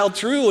the child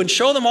through and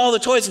show them all the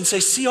toys and say,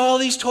 see all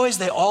these toys?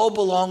 They all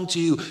belong to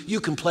you.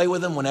 You can play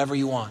with them whenever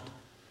you want.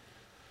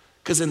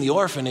 Because in the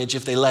orphanage,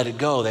 if they let it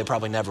go, they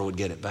probably never would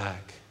get it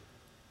back.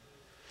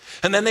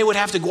 And then they would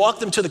have to walk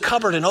them to the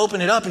cupboard and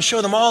open it up and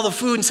show them all the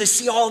food and say,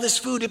 see all this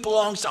food, it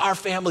belongs to our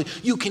family.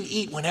 You can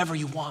eat whenever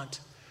you want.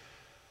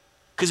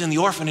 Because in the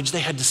orphanage, they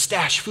had to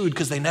stash food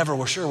because they never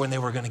were sure when they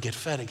were going to get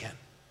fed again.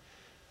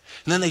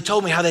 And then they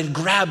told me how they'd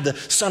grab the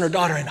son or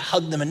daughter and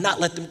hug them and not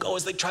let them go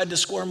as they tried to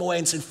squirm away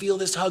and said, feel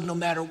this hug no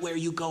matter where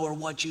you go or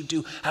what you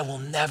do. I will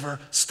never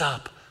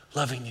stop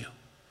loving you.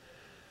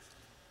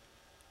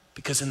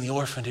 Because in the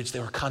orphanage, they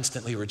were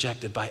constantly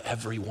rejected by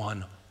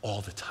everyone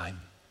all the time.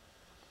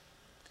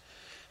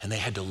 And they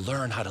had to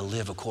learn how to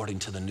live according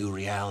to the new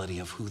reality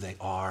of who they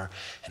are.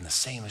 And the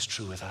same is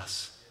true with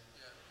us.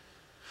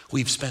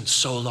 We've spent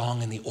so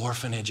long in the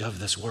orphanage of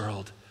this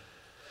world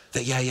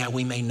that,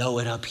 we may know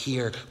it up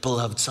here,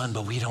 beloved son,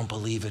 but we don't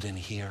believe it in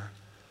here.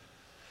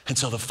 And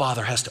so the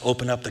Father has to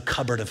open up the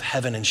cupboard of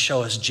heaven and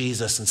show us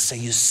Jesus and say,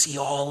 you see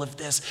all of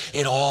this?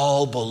 It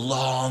all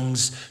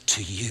belongs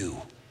to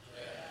you.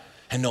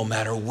 And no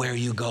matter where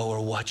you go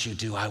or what you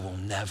do, I will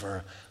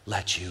never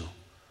let you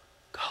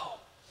go.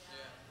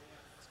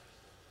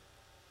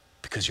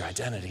 Because your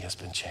identity has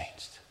been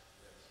changed.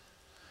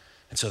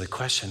 And so the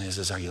question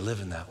is are you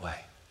living that way?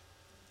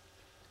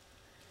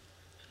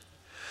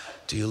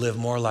 Do you live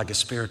more like a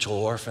spiritual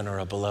orphan or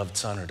a beloved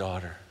son or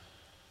daughter?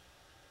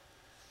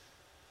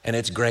 And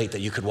it's great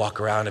that you could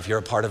walk around if you're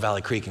a part of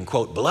Valley Creek and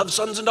quote, beloved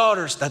sons and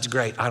daughters. That's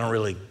great. I don't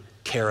really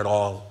care at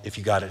all if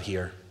you got it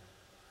here.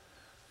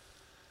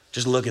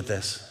 Just look at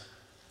this.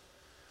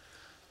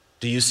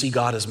 Do you see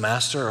God as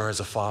master or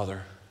as a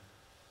father?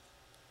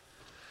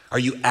 Are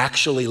you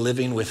actually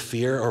living with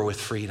fear or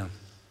with freedom?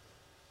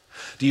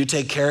 Do you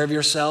take care of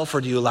yourself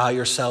or do you allow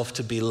yourself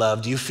to be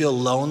loved? Do you feel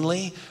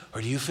lonely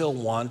or do you feel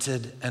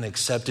wanted and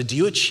accepted? Do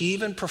you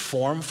achieve and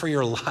perform for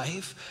your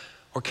life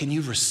or can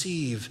you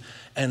receive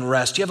and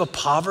rest? Do you have a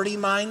poverty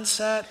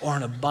mindset or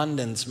an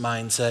abundance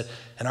mindset?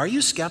 And are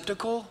you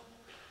skeptical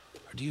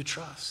or do you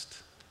trust?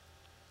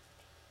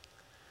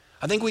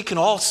 I think we can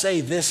all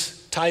say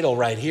this title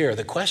right here.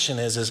 The question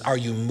is are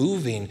you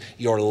moving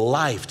your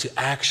life to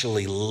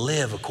actually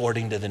live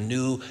according to the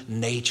new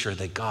nature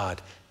that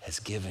God has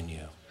given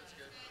you?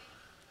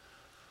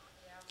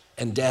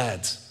 And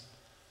dads,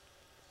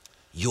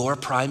 your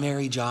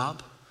primary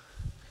job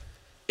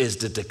is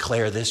to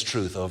declare this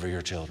truth over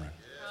your children.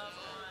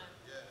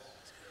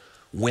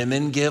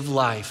 Women give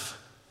life,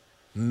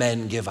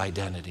 men give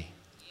identity.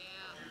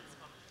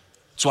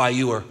 That's why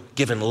you were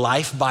given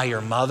life by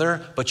your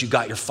mother, but you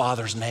got your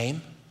father's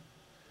name.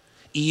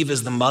 Eve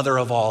is the mother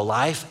of all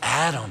life.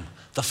 Adam,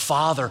 the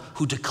father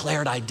who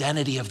declared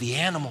identity of the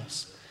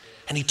animals.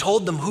 And he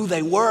told them who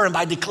they were, and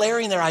by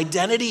declaring their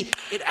identity,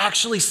 it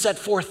actually set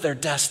forth their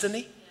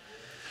destiny.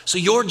 So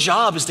your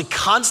job is to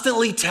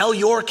constantly tell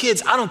your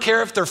kids, I don't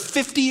care if they're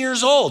 50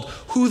 years old,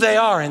 who they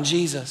are in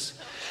Jesus.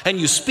 And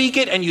you speak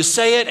it and you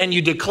say it and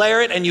you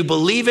declare it and you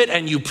believe it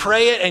and you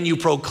pray it and you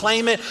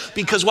proclaim it.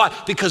 Because why?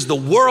 Because the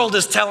world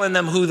is telling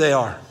them who they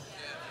are.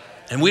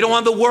 And we don't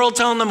want the world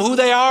telling them who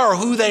they are or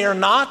who they are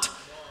not.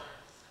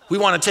 We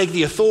want to take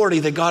the authority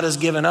that God has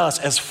given us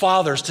as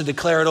fathers to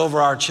declare it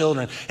over our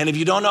children. And if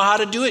you don't know how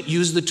to do it,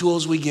 use the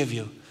tools we give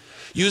you.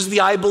 Use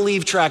the I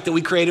Believe track that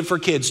we created for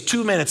kids.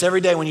 2 minutes every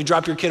day when you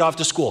drop your kid off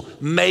to school.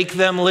 Make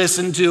them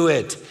listen to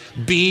it.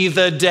 Be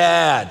the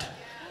dad.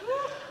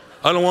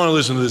 I don't want to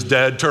listen to this,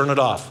 Dad. Turn it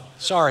off.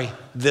 Sorry,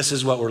 this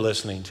is what we're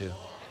listening to.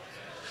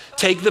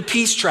 Take the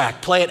peace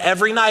track. Play it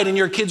every night in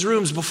your kids'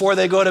 rooms before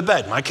they go to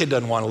bed. My kid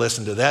doesn't want to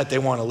listen to that. They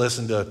want to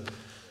listen to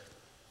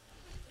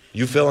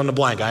you fill in the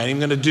blank. I ain't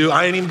even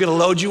going to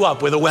load you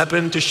up with a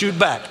weapon to shoot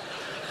back.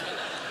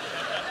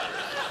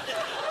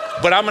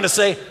 But I'm going to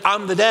say,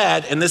 I'm the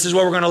dad, and this is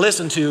what we're going to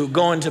listen to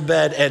going to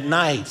bed at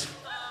night.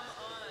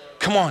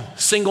 Come on,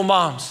 single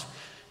moms.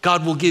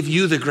 God will give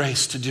you the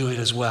grace to do it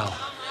as well.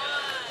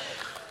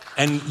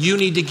 And you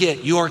need to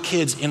get your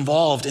kids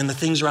involved in the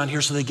things around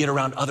here so they get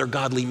around other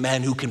godly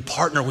men who can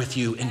partner with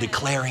you in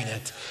declaring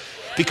it.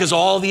 Because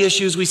all the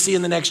issues we see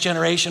in the next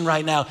generation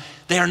right now,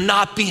 they are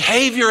not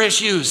behavior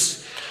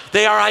issues.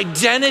 They are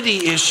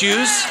identity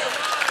issues.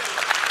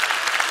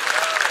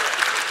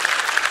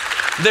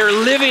 They're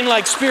living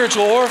like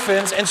spiritual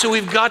orphans, and so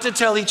we've got to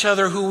tell each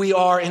other who we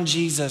are in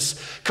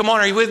Jesus. Come on,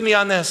 are you with me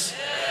on this?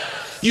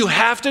 Yes. You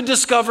have to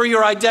discover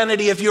your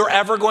identity if you're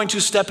ever going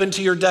to step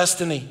into your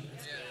destiny.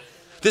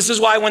 This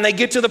is why when they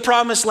get to the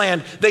promised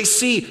land, they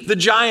see the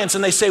giants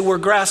and they say, we're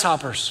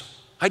grasshoppers.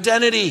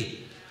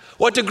 Identity.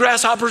 What do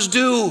grasshoppers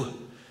do?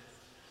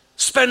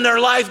 Spend their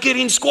life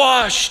getting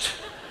squashed.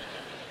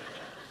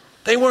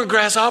 They weren't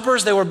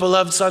grasshoppers, they were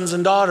beloved sons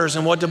and daughters.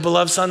 And what do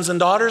beloved sons and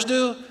daughters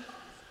do?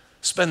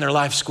 Spend their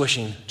life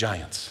squishing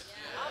giants.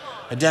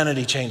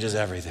 Identity changes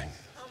everything.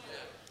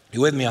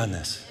 You with me on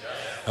this?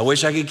 I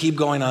wish I could keep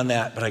going on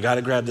that, but I got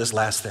to grab this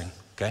last thing,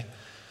 okay?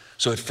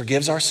 So it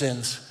forgives our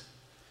sins.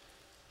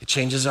 It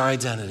changes our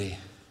identity,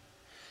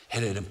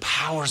 and it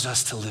empowers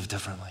us to live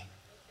differently.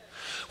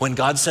 When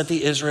God set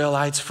the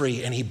Israelites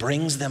free and he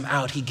brings them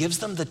out, he gives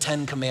them the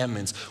 10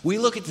 commandments. We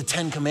look at the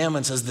 10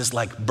 commandments as this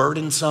like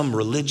burdensome,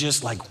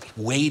 religious, like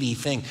weighty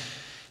thing.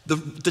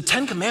 The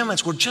 10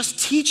 commandments were just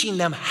teaching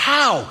them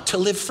how to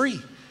live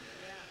free.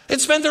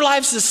 It spent their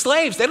lives as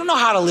slaves. They don't know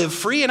how to live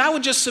free. And I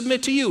would just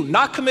submit to you,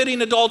 not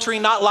committing adultery,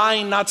 not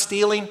lying, not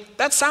stealing,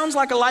 that sounds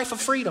like a life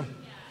of freedom.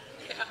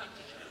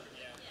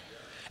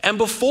 And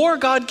before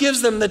God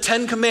gives them the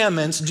 10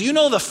 commandments, do you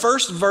know the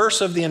first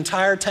verse of the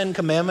entire 10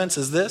 commandments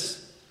is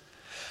this?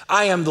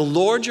 I am the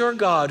Lord your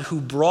God who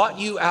brought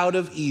you out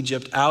of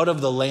Egypt, out of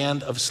the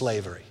land of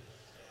slavery.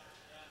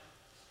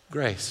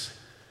 Grace.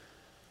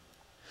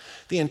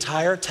 The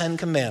entire 10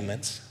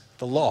 commandments,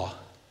 the law,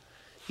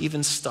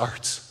 even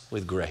starts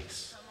with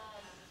grace.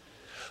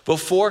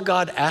 Before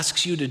God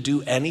asks you to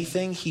do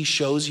anything, he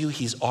shows you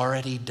he's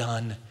already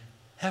done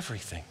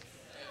everything.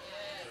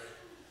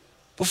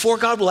 Before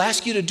God will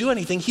ask you to do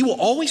anything, he will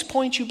always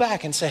point you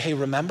back and say, hey,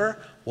 remember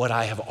what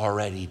I have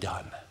already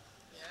done.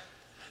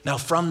 Now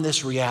from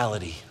this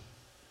reality,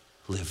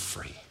 live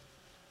free.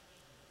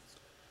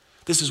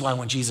 This is why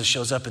when Jesus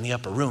shows up in the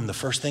upper room, the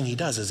first thing he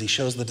does is he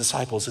shows the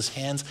disciples his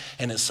hands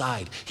and his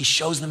side. He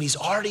shows them he's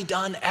already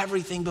done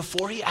everything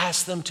before he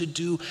asks them to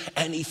do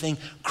anything.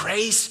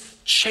 Grace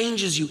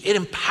changes you. It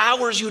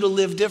empowers you to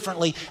live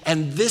differently.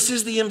 And this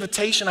is the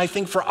invitation, I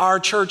think, for our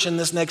church in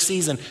this next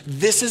season.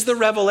 This is the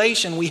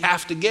revelation we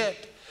have to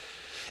get.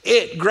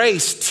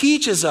 Grace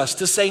teaches us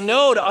to say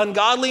no to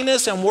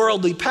ungodliness and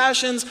worldly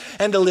passions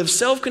and to live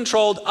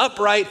self-controlled,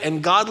 upright,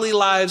 and godly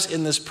lives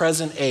in this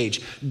present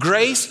age.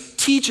 Grace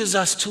teaches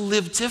us to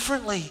live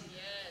differently.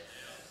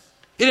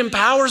 It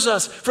empowers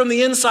us from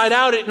the inside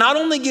out. It not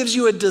only gives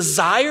you a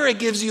desire, it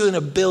gives you an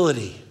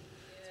ability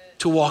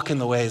to walk in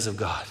the ways of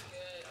God.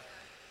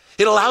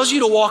 It allows you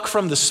to walk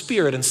from the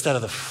Spirit instead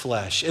of the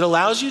flesh. It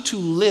allows you to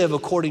live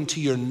according to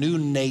your new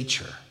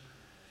nature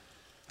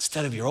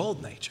instead of your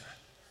old nature.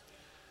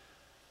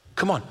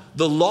 Come on,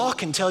 the law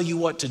can tell you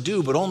what to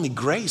do, but only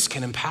grace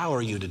can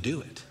empower you to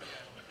do it.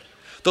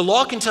 The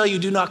law can tell you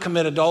do not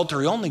commit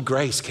adultery. Only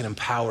grace can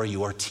empower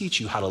you or teach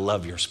you how to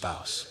love your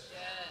spouse.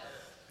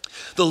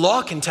 The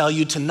law can tell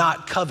you to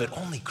not covet.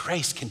 Only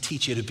grace can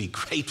teach you to be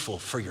grateful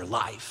for your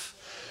life.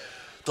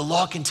 The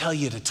law can tell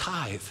you to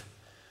tithe.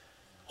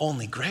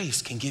 Only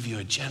grace can give you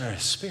a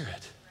generous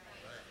spirit.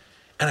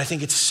 And I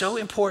think it's so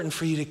important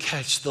for you to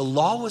catch. The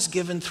law was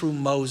given through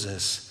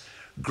Moses.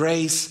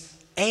 Grace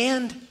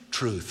and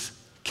truth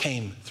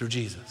came through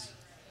Jesus.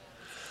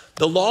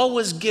 The law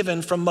was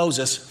given from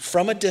Moses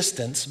from a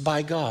distance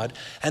by God,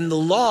 and the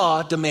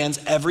law demands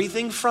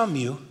everything from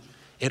you.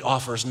 It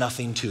offers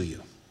nothing to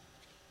you.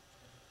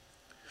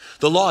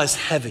 The law is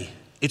heavy,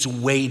 it's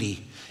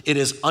weighty, it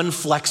is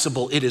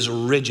unflexible, it is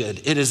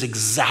rigid, it is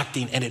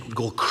exacting, and it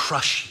will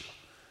crush you.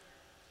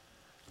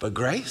 But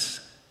grace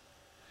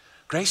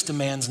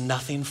demands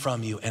nothing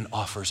from you and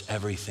offers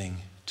everything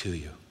to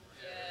you.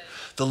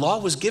 The law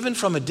was given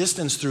from a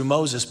distance through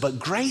Moses, but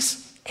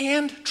grace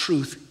and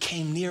truth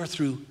came near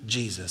through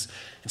Jesus.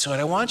 And so what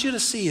I want you to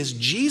see is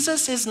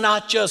Jesus is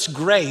not just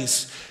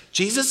grace.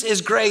 Jesus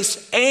is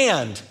grace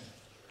and.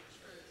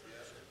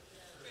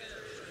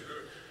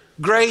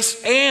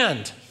 Grace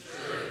and.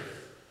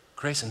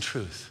 Grace and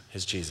truth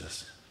is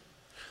Jesus.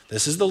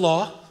 This is the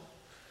law.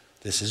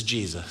 This is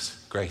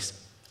Jesus.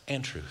 Grace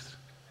and truth.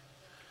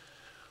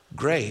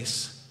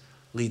 Grace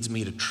leads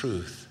me to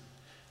truth.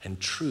 And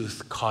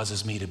truth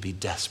causes me to be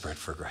desperate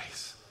for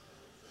grace.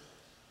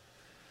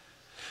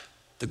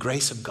 The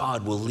grace of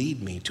God will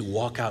lead me to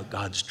walk out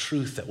God's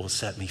truth that will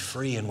set me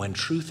free. And when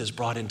truth is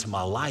brought into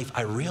my life,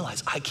 I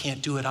realize I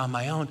can't do it on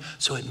my own.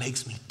 So it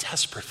makes me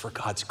desperate for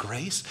God's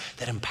grace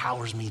that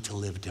empowers me to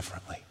live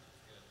differently.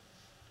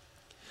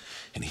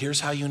 And here's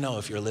how you know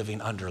if you're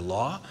living under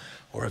law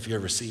or if you're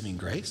receiving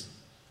grace.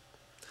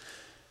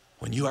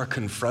 When you are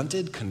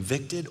confronted,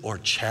 convicted, or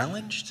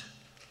challenged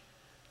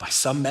by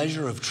some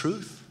measure of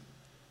truth,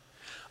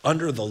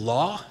 under the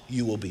law,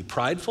 you will be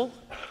prideful,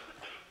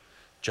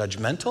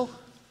 judgmental,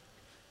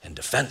 and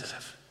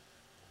defensive.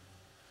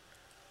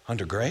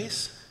 Under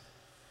grace,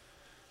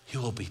 you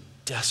will be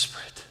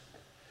desperate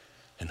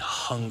and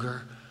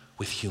hunger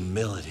with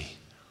humility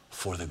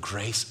for the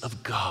grace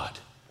of God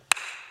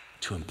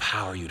to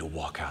empower you to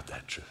walk out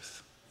that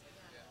truth.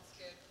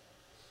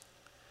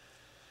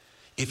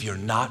 If you're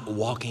not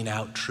walking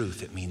out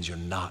truth, it means you're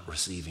not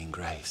receiving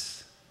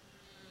grace.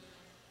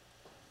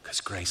 Because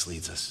grace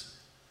leads us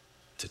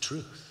to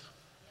truth.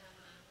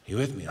 You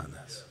with me on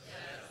this?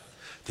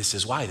 This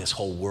is why this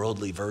whole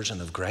worldly version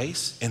of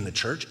grace in the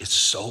church is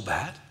so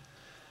bad.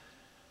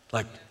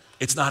 Like,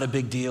 it's not a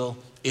big deal.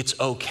 It's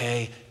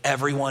okay.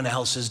 Everyone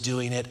else is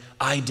doing it.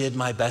 I did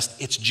my best.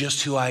 It's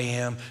just who I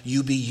am.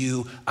 You be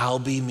you. I'll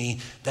be me.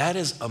 That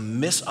is a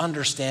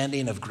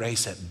misunderstanding of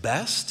grace at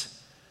best,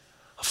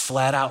 a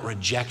flat out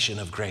rejection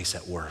of grace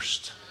at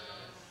worst.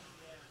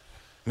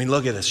 I mean,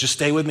 look at this. Just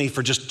stay with me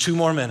for just 2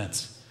 more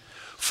minutes.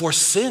 For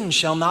sin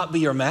shall not be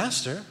your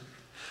master,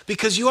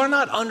 because you are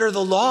not under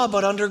the law,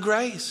 but under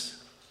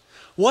grace.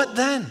 What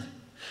then?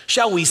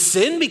 Shall we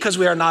sin because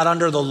we are not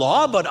under the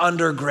law, but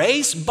under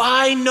grace?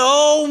 By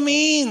no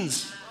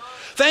means.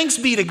 Thanks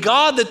be to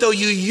God that though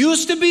you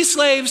used to be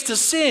slaves to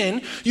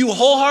sin, you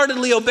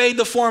wholeheartedly obeyed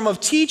the form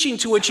of teaching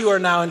to which you are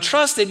now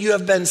entrusted. You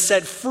have been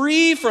set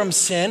free from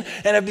sin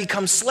and have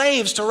become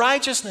slaves to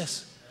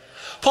righteousness.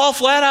 Paul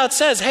flat out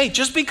says, hey,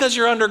 just because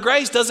you're under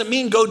grace doesn't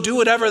mean go do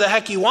whatever the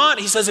heck you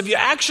want. He says, if you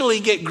actually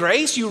get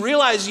grace, you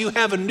realize you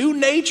have a new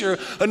nature,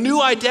 a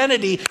new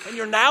identity, and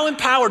you're now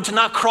empowered to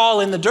not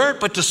crawl in the dirt,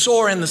 but to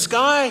soar in the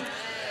sky.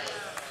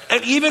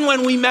 And even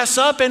when we mess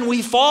up and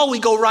we fall, we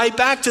go right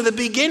back to the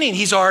beginning.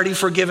 He's already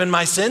forgiven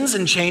my sins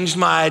and changed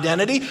my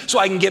identity so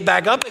I can get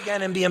back up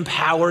again and be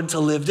empowered to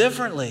live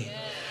differently.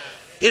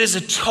 It is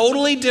a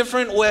totally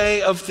different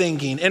way of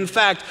thinking. In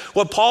fact,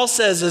 what Paul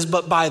says is,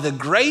 but by the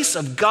grace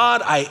of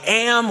God, I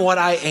am what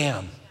I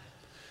am.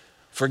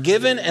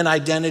 Forgiven and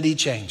identity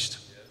changed.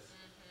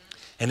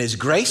 And his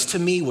grace to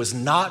me was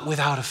not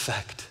without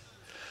effect.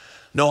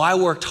 No, I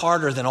worked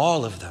harder than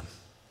all of them.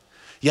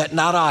 Yet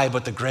not I,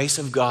 but the grace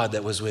of God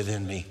that was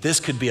within me.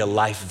 This could be a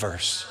life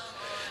verse.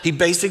 He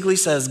basically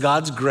says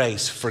God's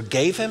grace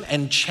forgave him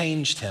and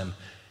changed him,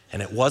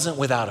 and it wasn't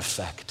without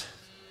effect.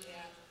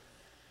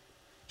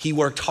 He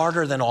worked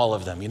harder than all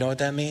of them. You know what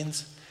that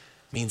means?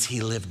 It means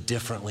he lived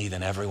differently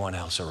than everyone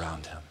else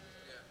around him.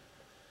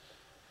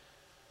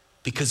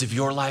 Because if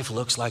your life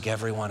looks like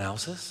everyone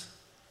else's,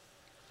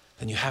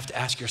 then you have to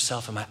ask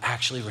yourself, am I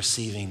actually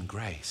receiving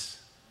grace?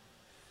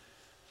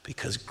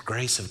 Because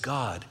grace of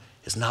God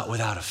is not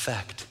without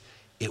effect.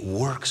 It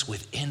works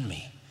within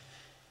me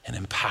and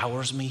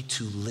empowers me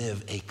to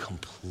live a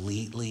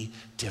completely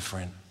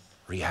different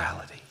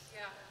reality.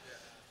 Yeah.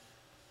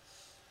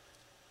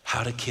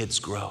 How do kids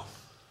grow?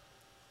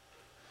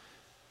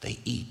 They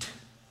eat.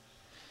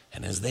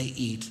 And as they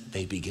eat,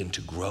 they begin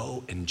to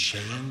grow and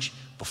change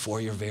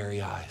before your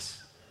very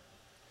eyes.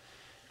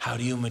 How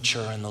do you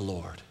mature in the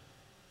Lord?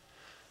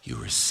 You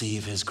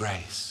receive his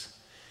grace,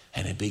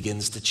 and it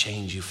begins to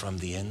change you from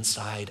the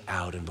inside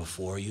out. And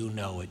before you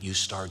know it, you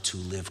start to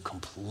live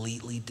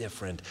completely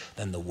different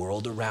than the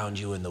world around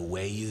you and the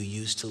way you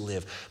used to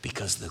live,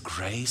 because the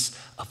grace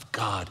of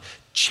God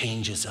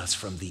changes us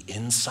from the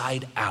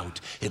inside out.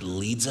 It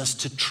leads us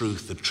to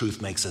truth. The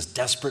truth makes us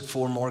desperate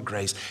for more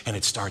grace, and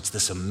it starts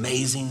this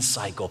amazing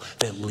cycle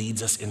that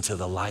leads us into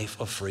the life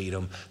of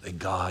freedom that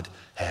God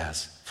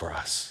has for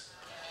us.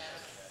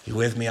 You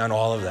with me on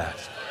all of that?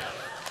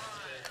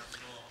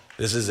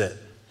 This is it.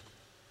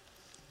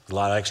 A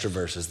lot of extra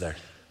verses there.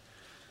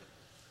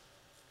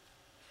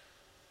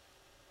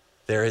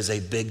 There is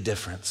a big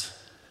difference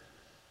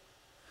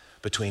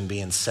between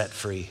being set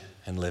free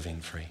and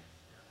living free.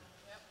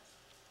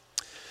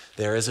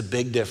 There is a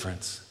big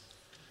difference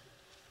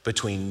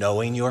between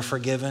knowing you're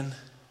forgiven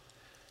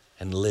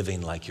and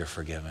living like you're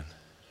forgiven.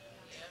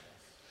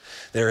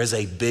 There is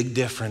a big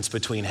difference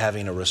between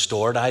having a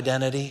restored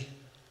identity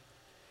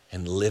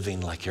and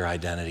living like your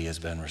identity has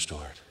been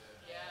restored.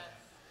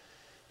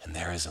 And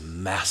there is a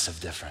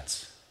massive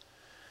difference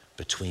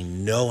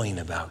between knowing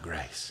about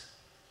grace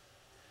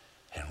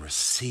and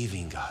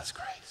receiving God's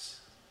grace.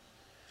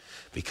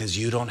 Because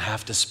you don't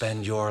have to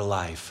spend your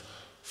life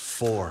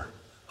for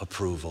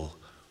approval,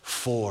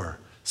 for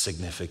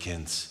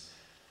significance.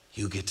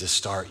 You get to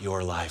start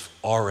your life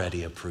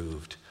already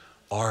approved,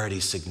 already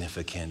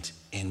significant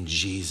in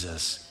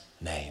Jesus'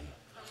 name,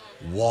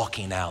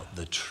 walking out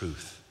the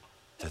truth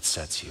that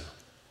sets you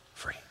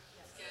free.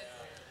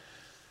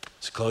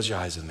 So close your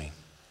eyes with me.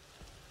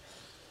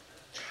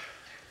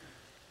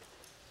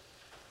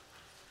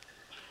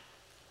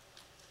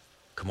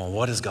 Come on,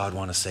 what does God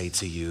want to say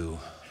to you?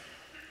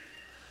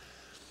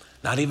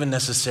 Not even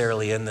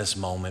necessarily in this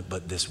moment,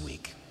 but this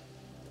week.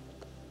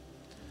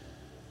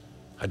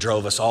 I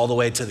drove us all the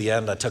way to the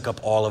end. I took up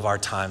all of our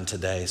time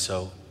today.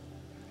 So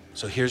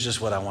here's just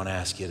what I want to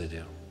ask you to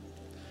do.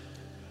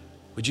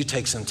 Would you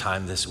take some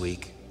time this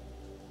week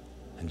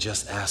and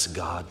just ask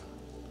God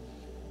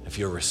if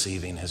you're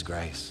receiving his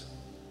grace?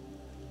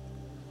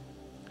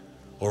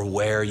 Or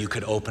where you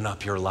could open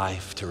up your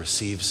life to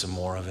receive some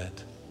more of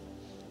it?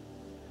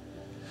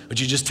 Would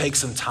you just take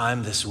some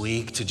time this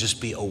week to just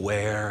be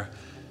aware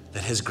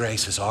that his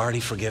grace has already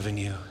forgiven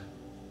you,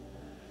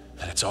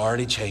 that it's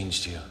already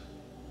changed you,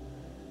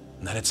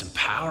 and that it's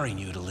empowering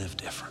you to live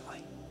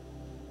differently?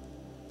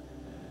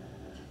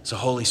 So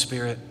Holy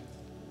Spirit,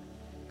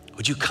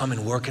 would you come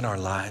and work in our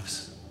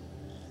lives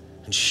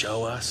and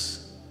show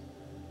us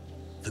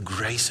the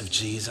grace of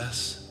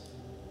Jesus,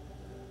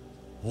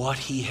 what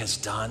he has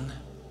done,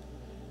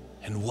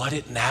 and what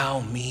it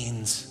now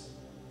means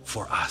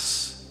for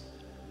us.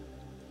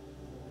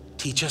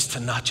 Teach us to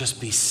not just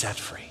be set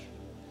free,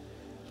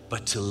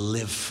 but to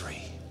live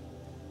free.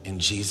 In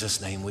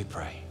Jesus' name we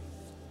pray.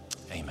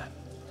 Amen.